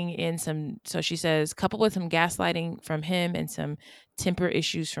adding in some. So she says, coupled with some gaslighting from him and some temper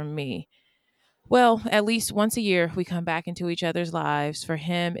issues from me. Well, at least once a year, we come back into each other's lives. For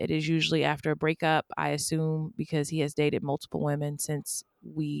him, it is usually after a breakup, I assume, because he has dated multiple women since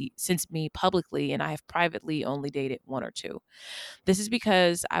me publicly, and I have privately only dated one or two. This is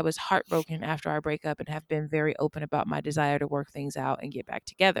because I was heartbroken after our breakup and have been very open about my desire to work things out and get back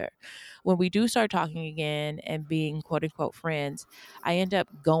together. When we do start talking again and being quote unquote friends, I end up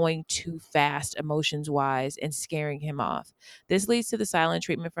going too fast emotions wise and scaring him off. This leads to the silent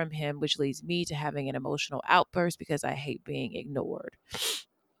treatment from him, which leads me to having an emotional outburst because I hate being ignored.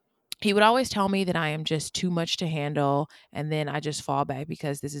 He would always tell me that I am just too much to handle, and then I just fall back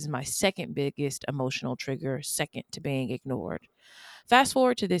because this is my second biggest emotional trigger, second to being ignored. Fast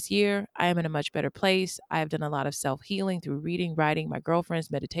forward to this year, I am in a much better place. I have done a lot of self healing through reading, writing, my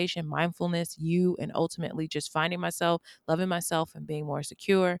girlfriend's meditation, mindfulness, and ultimately just finding myself, loving myself, and being more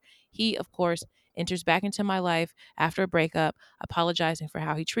secure. He, of course, enters back into my life after a breakup, apologizing for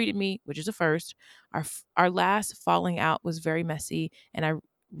how he treated me, which is a first. Our last falling out was very messy, and I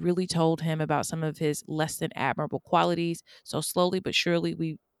really told him about some of his less than admirable qualities. So slowly but surely,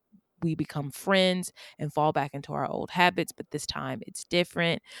 we become friends and fall back into our old habits, but this time it's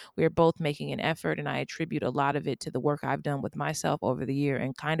different. We're both making an effort, and I attribute a lot of it to the work I've done with myself over the year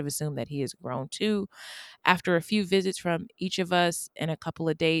and kind of assume that he has grown too. After a few visits from each of us and a couple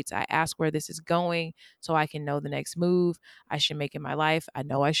of dates, I ask where this is going so I can know the next move I should make in my life. I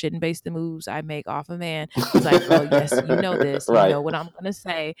know I shouldn't base the moves I make off a man. He's like, girl, yes, you know this. You know what I'm going to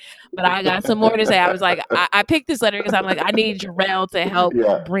say. But I got some more to say. I was like, I picked this letter because I'm like, I need Jarrell to help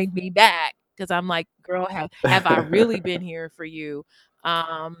bring me back. Because I'm like, girl, have I really been here for you?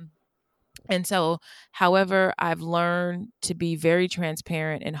 And so, however, I've learned to be very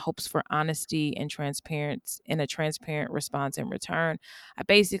transparent in hopes for honesty and transparency and a transparent response in return. I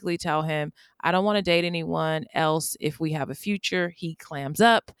basically tell him I don't want to date anyone else if we have a future. He clams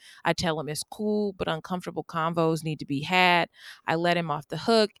up. I tell him it's cool, but uncomfortable convos need to be had. I let him off the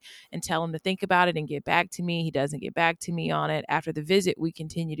hook and tell him to think about it and get back to me. He doesn't get back to me on it. After the visit, we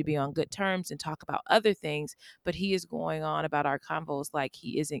continue to be on good terms and talk about other things, but he is going on about our convos like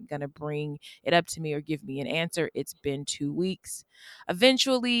he isn't going to bring it up to me or give me an answer. It's been 2 weeks.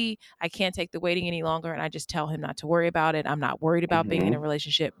 Eventually, I can't take the waiting any longer, and I just tell him not to worry about it. I'm not worried about being in a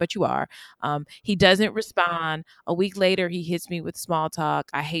relationship, but you are. He doesn't respond. A week later, he hits me with small talk.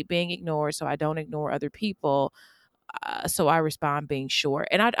 I hate being ignored, so I don't ignore other people. So I respond being short.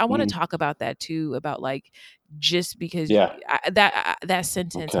 And I want to talk about that too, about like, just because that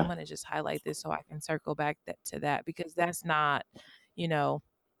sentence, I'm going to just highlight this so I can circle back to that, because that's not, you know,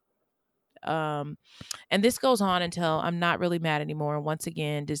 and this goes on until I'm not really mad anymore, and once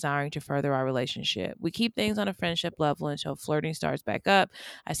again, desiring to further our relationship. We keep things on a friendship level until flirting starts back up.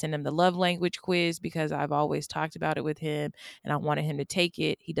 I send him the love language quiz because I've always talked about it with him and I wanted him to take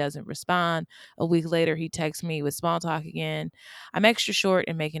it. He doesn't respond. A week later, he texts me with small talk again. I'm extra short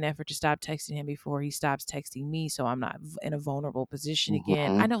and make an effort to stop texting him before he stops texting me, so I'm not in a vulnerable position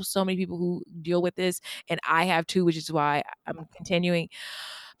again. I know so many people who deal with this, and I have too, which is why I'm continuing.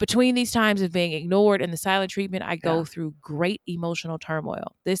 Between these times of being ignored and the silent treatment, I go through great emotional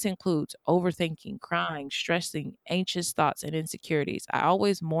turmoil. This includes overthinking, crying, stressing, anxious thoughts, and insecurities. I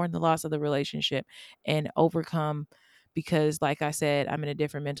always mourn the loss of the relationship and overcome because, like I said, I'm in a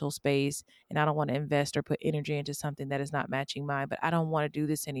different mental space and I don't want to invest or put energy into something that is not matching mine, but I don't want to do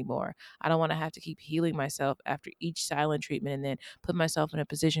this anymore. I don't want to have to keep healing myself after each silent treatment and then put myself in a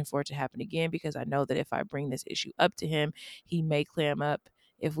position for it to happen again, because I know that if I bring this issue up to him, he may clam up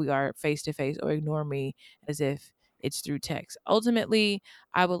if we are face to face, or ignore me as if it's through text. Ultimately,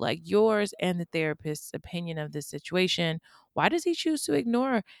 I would like yours and the therapist's opinion of this situation. Why does he choose to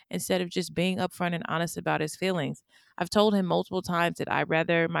ignore instead of just being upfront and honest about his feelings? I've told him multiple times that I'd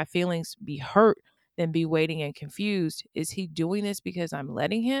rather my feelings be hurt than be waiting and confused. Is he doing this because I'm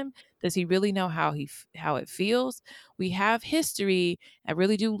letting him? Does he really know how it feels? We have history. I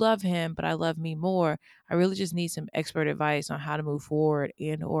really do love him, but I love me more. I really just need some expert advice on how to move forward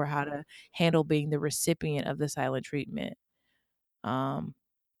and or how to handle being the recipient of the silent treatment. Okay, I'm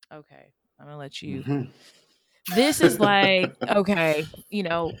gonna let you. This is like, okay,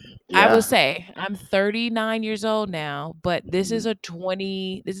 I will say I'm 39 years old now, but this is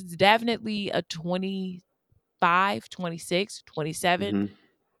definitely a 25, 26, 27,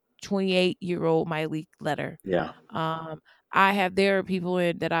 28-year-old Myleik letter. There are people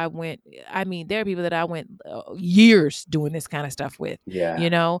that I went years doing this kind of stuff with,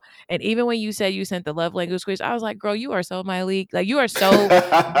 and even when you said you sent the love language quiz, I was like, girl, you are so Myleik. Like, you are so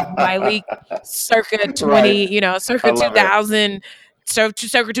Myleik circa 20, right. Circa 2000,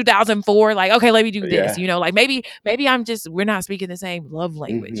 circa 2004. Like, okay, let me do this, like maybe we're not speaking the same love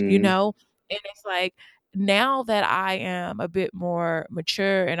language, and it's like, now that I am a bit more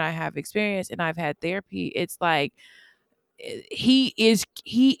mature and I have experience and I've had therapy, it's like, he is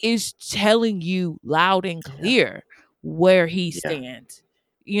telling you loud and clear where he stands.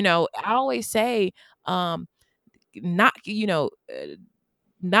 I always say, not the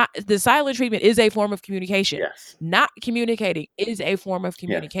silent treatment is a form of communication. Not communicating is a form of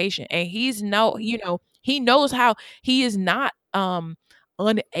communication. And he knows how he is not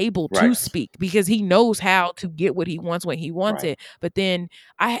unable to speak, because he knows how to get what he wants when he wants it. But then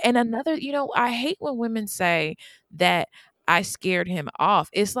I hate when women say that I scared him off.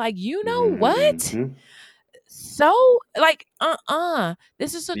 It's like, what? So, like,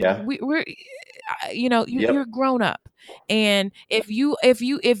 this is you're grown up, and if you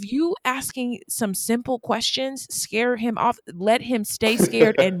asking some simple questions scare him off, let him stay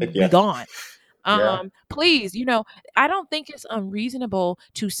scared and be gone. Please, I don't think it's unreasonable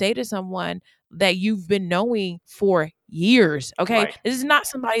to say to someone that you've been knowing for years. Okay. This is not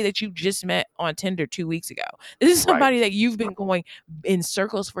somebody that you just met on Tinder 2 weeks ago. This is somebody that you've been going in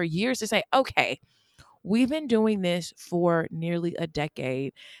circles for years, to say, okay, we've been doing this for nearly a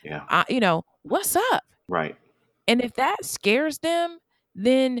decade. What's up? Right. And if that scares them,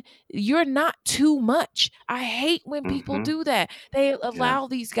 then you're not too much. I hate when people do that. They allow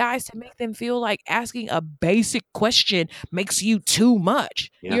these guys to make them feel like asking a basic question makes you too much.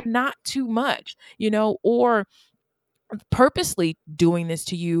 You're not too much, or purposely doing this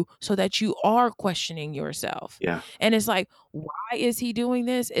to you so that you are questioning yourself. Yeah. And it's like, why is he doing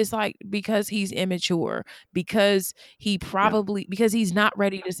this? It's like, because he's immature, because because he's not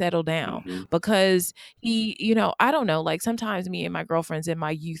ready to settle down, Mhm. because he, I don't know, like sometimes me and my girlfriends in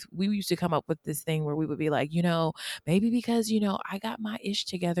my youth, we used to come up with this thing where we would be like, maybe because, I got my ish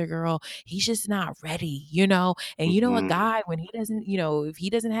together, girl, he's just not ready, and a Mhm. guy, when he doesn't, if he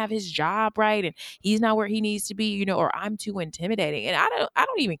doesn't have his job right and he's not where he needs to be, or I'm too intimidating. And I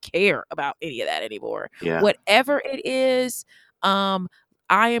don't even care about any of that anymore. Yeah. Whatever it is,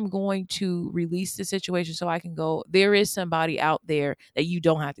 I am going to release the situation so I can go, there is somebody out there that you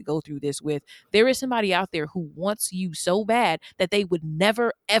don't have to go through this with. There is somebody out there who wants you so bad that they would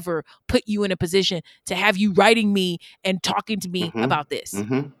never, ever put you in a position to have you writing me and talking to me Mhm. about this.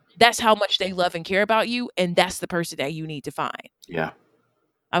 Mhm. That's how much they love and care about you. And that's the person that you need to find. Yeah.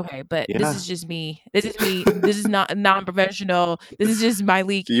 Okay, but this Yeah. is just me. This is me. This is not non-professional. This is just my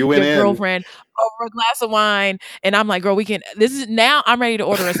leak, You went your in. girlfriend, over a glass of wine, and I'm like, girl, this is now. I'm ready to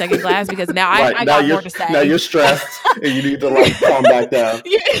order a second glass because now Right. I Now got more to say. Now you're stressed and you need to like calm back down.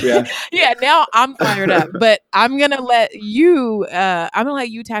 Yeah. Yeah. Now I'm fired up, but I'm gonna let you.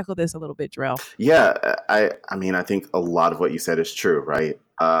 Tackle this a little bit, Drell. Yeah. I mean, I think a lot of what you said is true, right?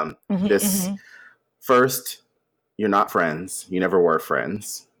 This first, you're not friends. You never were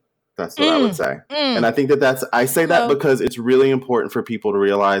friends. That's what I would say. And I think I say that because it's really important for people to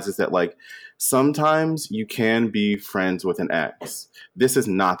realize is that like sometimes you can be friends with an ex. This is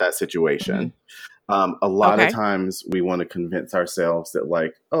not that situation. A lot of times we want to convince ourselves that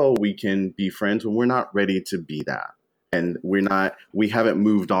like, oh, we can be friends when we're not ready to be that. And we haven't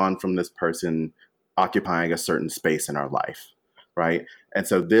moved on from this person occupying a certain space in our life. Right. And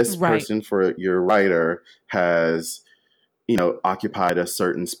so this person, for your writer, has occupied a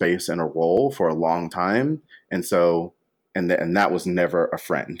certain space and a role for a long time. And so, and that was never a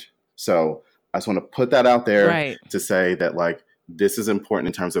friend. So I just want to put that out there to say that like, this is important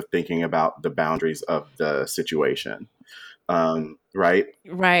in terms of thinking about the boundaries of the situation. Right.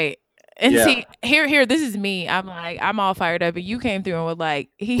 Right. And see, here, this is me. I'm like, I'm all fired up, and you came through and were like,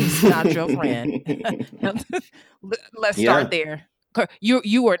 he's not your friend. Let's start there.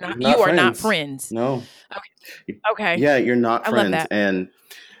 You are not friends. No. Okay. Yeah, you're not friends. I love that.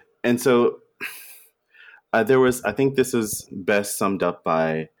 And so there was, I think this is best summed up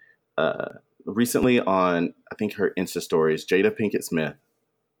by recently on, I think her Insta stories, Jada Pinkett Smith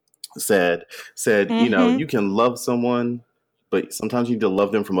said, you can love someone, but sometimes you need to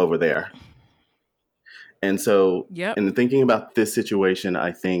love them from over there. And so in thinking about this situation,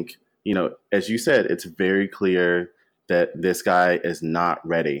 I think, as you said, it's very clear that this guy is not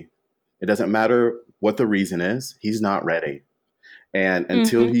ready. It doesn't matter what the reason is. He's not ready. And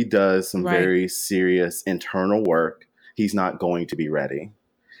until he does some very serious internal work, he's not going to be ready.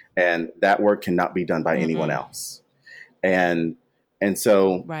 And that work cannot be done by anyone else. And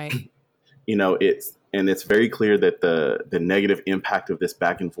so, it's very clear that the negative impact of this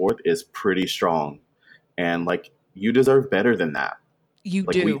back and forth is pretty strong. And like, you deserve better than that. You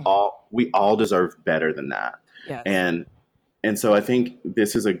like, do. We all deserve better than that. Yes. And so I think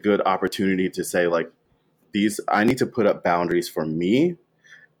this is a good opportunity to say like, I need to put up boundaries for me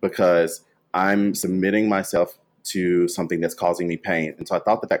because I'm submitting myself to something that's causing me pain. And so I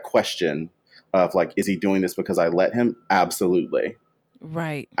thought that question of like, is he doing this because I let him? Absolutely.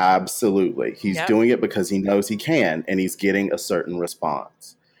 Right. Absolutely. He's doing it because he knows he can, and he's getting a certain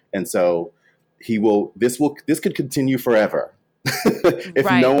response. And so this could continue forever. If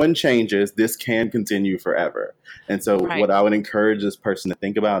no one changes, this can continue forever. And so what I would encourage this person to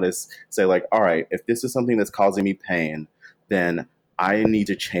think about is say like, all right, if this is something that's causing me pain, then I need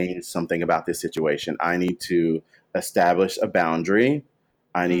to change something about this situation. I need to establish a boundary.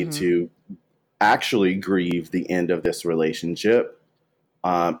 I need to actually grieve the end of this relationship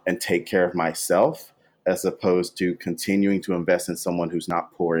and take care of myself, as opposed to continuing to invest in someone who's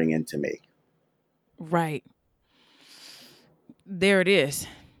not pouring into me. Right. There it is.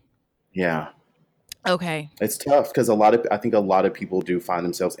 Yeah. Okay. It's tough because I think a lot of people do find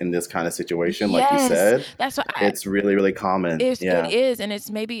themselves in this kind of situation, like you said. That's what it's really, really common. It is, and it's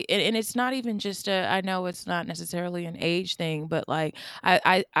maybe, and it's not even just I know it's not necessarily an age thing, but like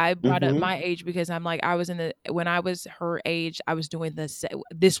I brought up my age because I'm like, when I was her age, I was doing this.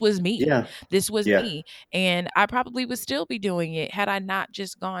 This was me. Yeah. This was me, and I probably would still be doing it had I not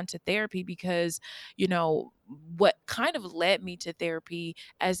just gone to therapy, because what kind of led me to therapy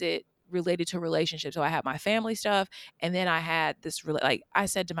as it related to relationships. So I had my family stuff, and then I had this like, I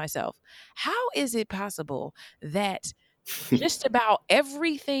said to myself, how is it possible that just about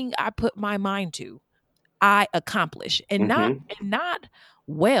everything I put my mind to, I accomplish, and Mm-hmm. not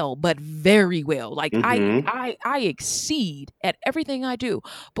well, but very well. Like Mm-hmm. I exceed at everything I do.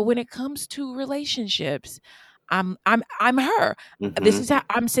 But when it comes to relationships, I'm her. This Mm-hmm. is how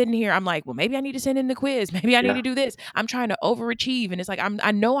I'm sitting here. I'm like, well, maybe I need to send in the quiz. Maybe I need Yeah. to do this. I'm trying to overachieve. And it's like,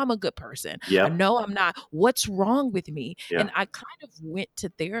 I know I'm a good person. I Yep. know I'm not. What's wrong with me? Yeah. And I kind of went to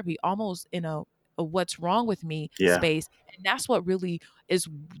therapy almost in a what's wrong with me Yeah. space. And that's what really is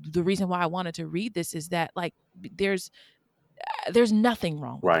the reason why I wanted to read this, is that like there's nothing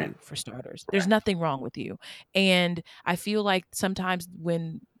wrong with Right. you, for starters. There's nothing wrong with you. And I feel like sometimes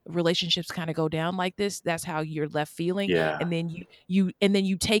when relationships kind of go down like this, that's how you're left feeling. Yeah. And then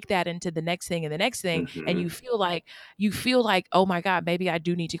you take that into the next thing and the next thing, and Mm-hmm. you feel like, oh my God, maybe I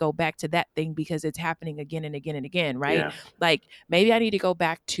do need to go back to that thing because it's happening again and again and again, right? Yeah. Like maybe I need to go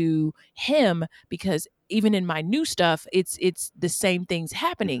back to him because even in my new stuff, it's the same things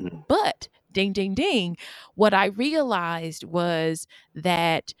happening. Mm-hmm. But ding ding ding, what I realized was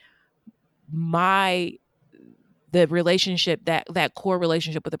that my the relationship, that core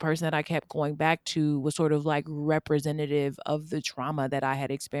relationship with the person that I kept going back to, was sort of like representative of the trauma that I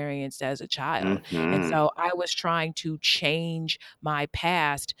had experienced as a child. And Mm-hmm. so I was trying to change my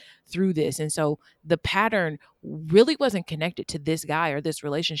past through this. And so the pattern really wasn't connected to this guy or this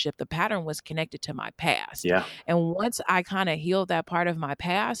relationship. The pattern was connected to my past. Yeah. And once I kind of healed that part of my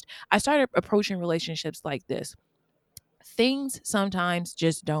past, I started approaching relationships like this. Things sometimes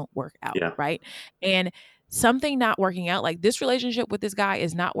just don't work out, Yeah. right? And something not working out, like this relationship with this guy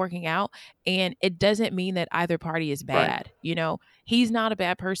is not working out, and it doesn't mean that either party is Right. bad. He's not a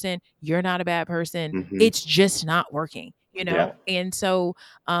bad person, you're not a bad person. Mm-hmm. It's just not working, Yeah. And so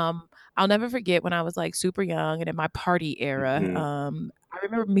I'll never forget when I was like super young and in my party era. Mm-hmm. I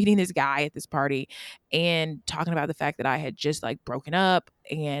remember meeting this guy at this party and talking about the fact that I had just like broken up,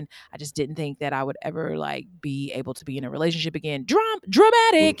 and I just didn't think that I would ever like be able to be in a relationship again.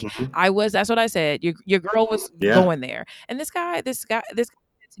 Dramatic. Mm-hmm. That's what I said. Your girl was Yeah. going there. And this guy said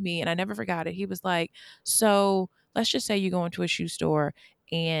to me, and I never forgot it. He was like, so let's just say you go into a shoe store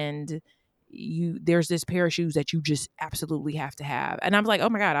and there's this pair of shoes that you just absolutely have to have. And I'm like, oh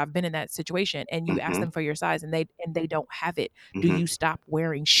my God, I've been in that situation. And you ask Mm-hmm. them for your size and they don't have it. Do Mm-hmm. you stop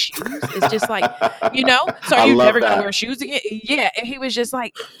wearing shoes? It's just like, so are I you love never gonna that. wear shoes again? Yeah. And he was just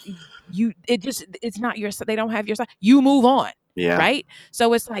like, it's not your, they don't have your size. You move on. Yeah. Right.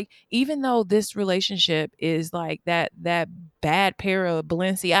 So it's like, even though this relationship is like that bad pair of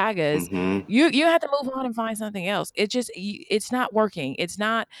Balenciagas, Mm-hmm. you have to move on and find something else. It's not working. It's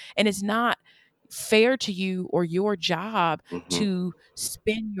not fair to you or your job Mm-hmm. to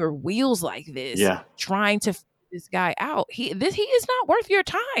spin your wheels like this, Yeah. trying to figure this guy out. He is not worth your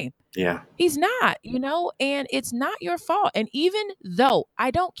time. Yeah. He's not, and it's not your fault. And even though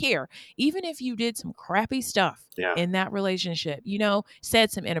I don't care, even if you did some crappy stuff Yeah. in that relationship,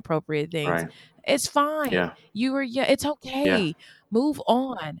 said some inappropriate things, Right. it's fine. Yeah. It's Yeah. okay. Move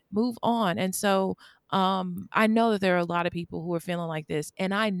on. And so I know that there are a lot of people who are feeling like this,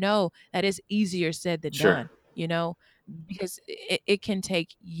 and I know that it's easier said than Sure. done, because it can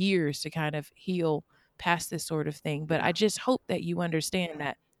take years to kind of heal past this sort of thing. But I just hope that you understand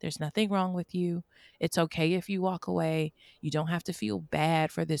that there's nothing wrong with you. It's okay if you walk away. You don't have to feel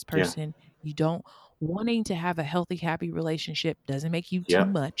bad for this Yeah. person. You don't Wanting to have a healthy, happy relationship doesn't make you too Yeah.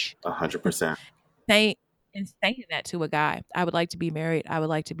 much. 100%. Saying that to a guy, I would like to be married. I would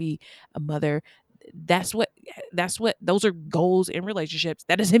like to be a mother. That's what those are goals in relationships.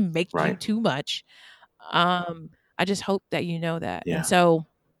 That doesn't make you Right. too much. I just hope that you know that. Yeah. And so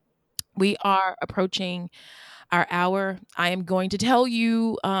we are approaching our hour. I am going to tell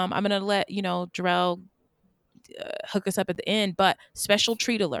you, I'm going to let, Jarrell hook us up at the end, but special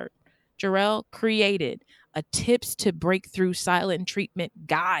treat alert. Jarrell created a tips to breakthrough silent treatment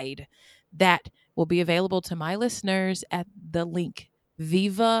guide that will be available to my listeners at the link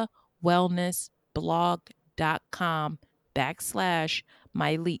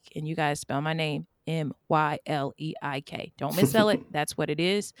vivawellnessblog.com/Myleik. And you guys spell my name Myleik. Don't misspell it. That's what it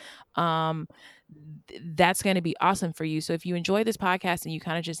is. That's going to be awesome for you. So if you enjoy this podcast and you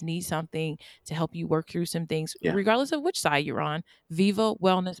kind of just need something to help you work through some things, Yeah. regardless of which side you're on,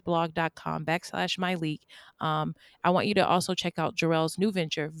 vivawellnessblog.com/Myleik. I want you to also check out Jarrell's new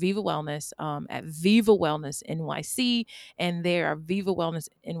venture, Viva Wellness, at Viva Wellness NYC. And there are Viva Wellness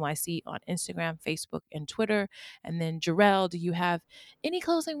NYC on Instagram, Facebook, and Twitter. And then Jarrell, do you have any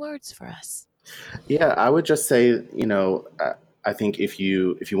closing words for us? Yeah, I would just say, I think if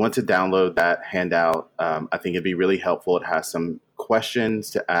you want to download that handout, I think it'd be really helpful. It has some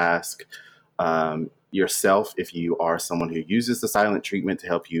questions to ask yourself if you are someone who uses the silent treatment to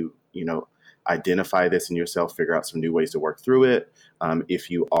help you, identify this in yourself, figure out some new ways to work through it. If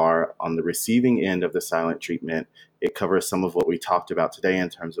you are on the receiving end of the silent treatment, it covers some of what we talked about today in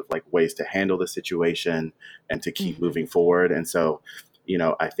terms of like ways to handle the situation and to keep moving forward. And so,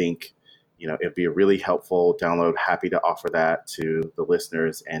 I think, it'd be a really helpful download. Happy to offer that to the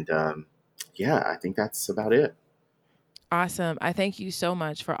listeners. And I think that's about it. Awesome. I thank you so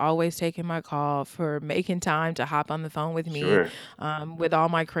much for always taking my call, for making time to hop on the phone with me Sure. with all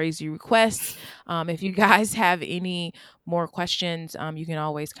my crazy requests. If you guys have any more questions, you can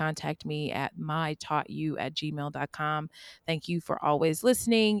always contact me at mytaughtyou@gmail.com. Thank you for always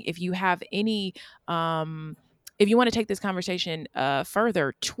listening. If you have any, if you want to take this conversation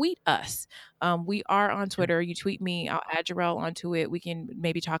further, tweet us. We are on Twitter. You tweet me, I'll add Jarrell onto it. We can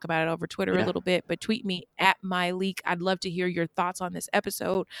maybe talk about it over Twitter a little bit, but tweet me at myleak. I'd love to hear your thoughts on this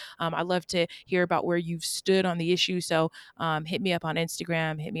episode. I'd love to hear about where you've stood on the issue. So hit me up on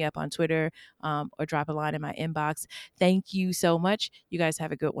Instagram, hit me up on Twitter, or drop a line in my inbox. Thank you so much. You guys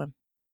have a good one.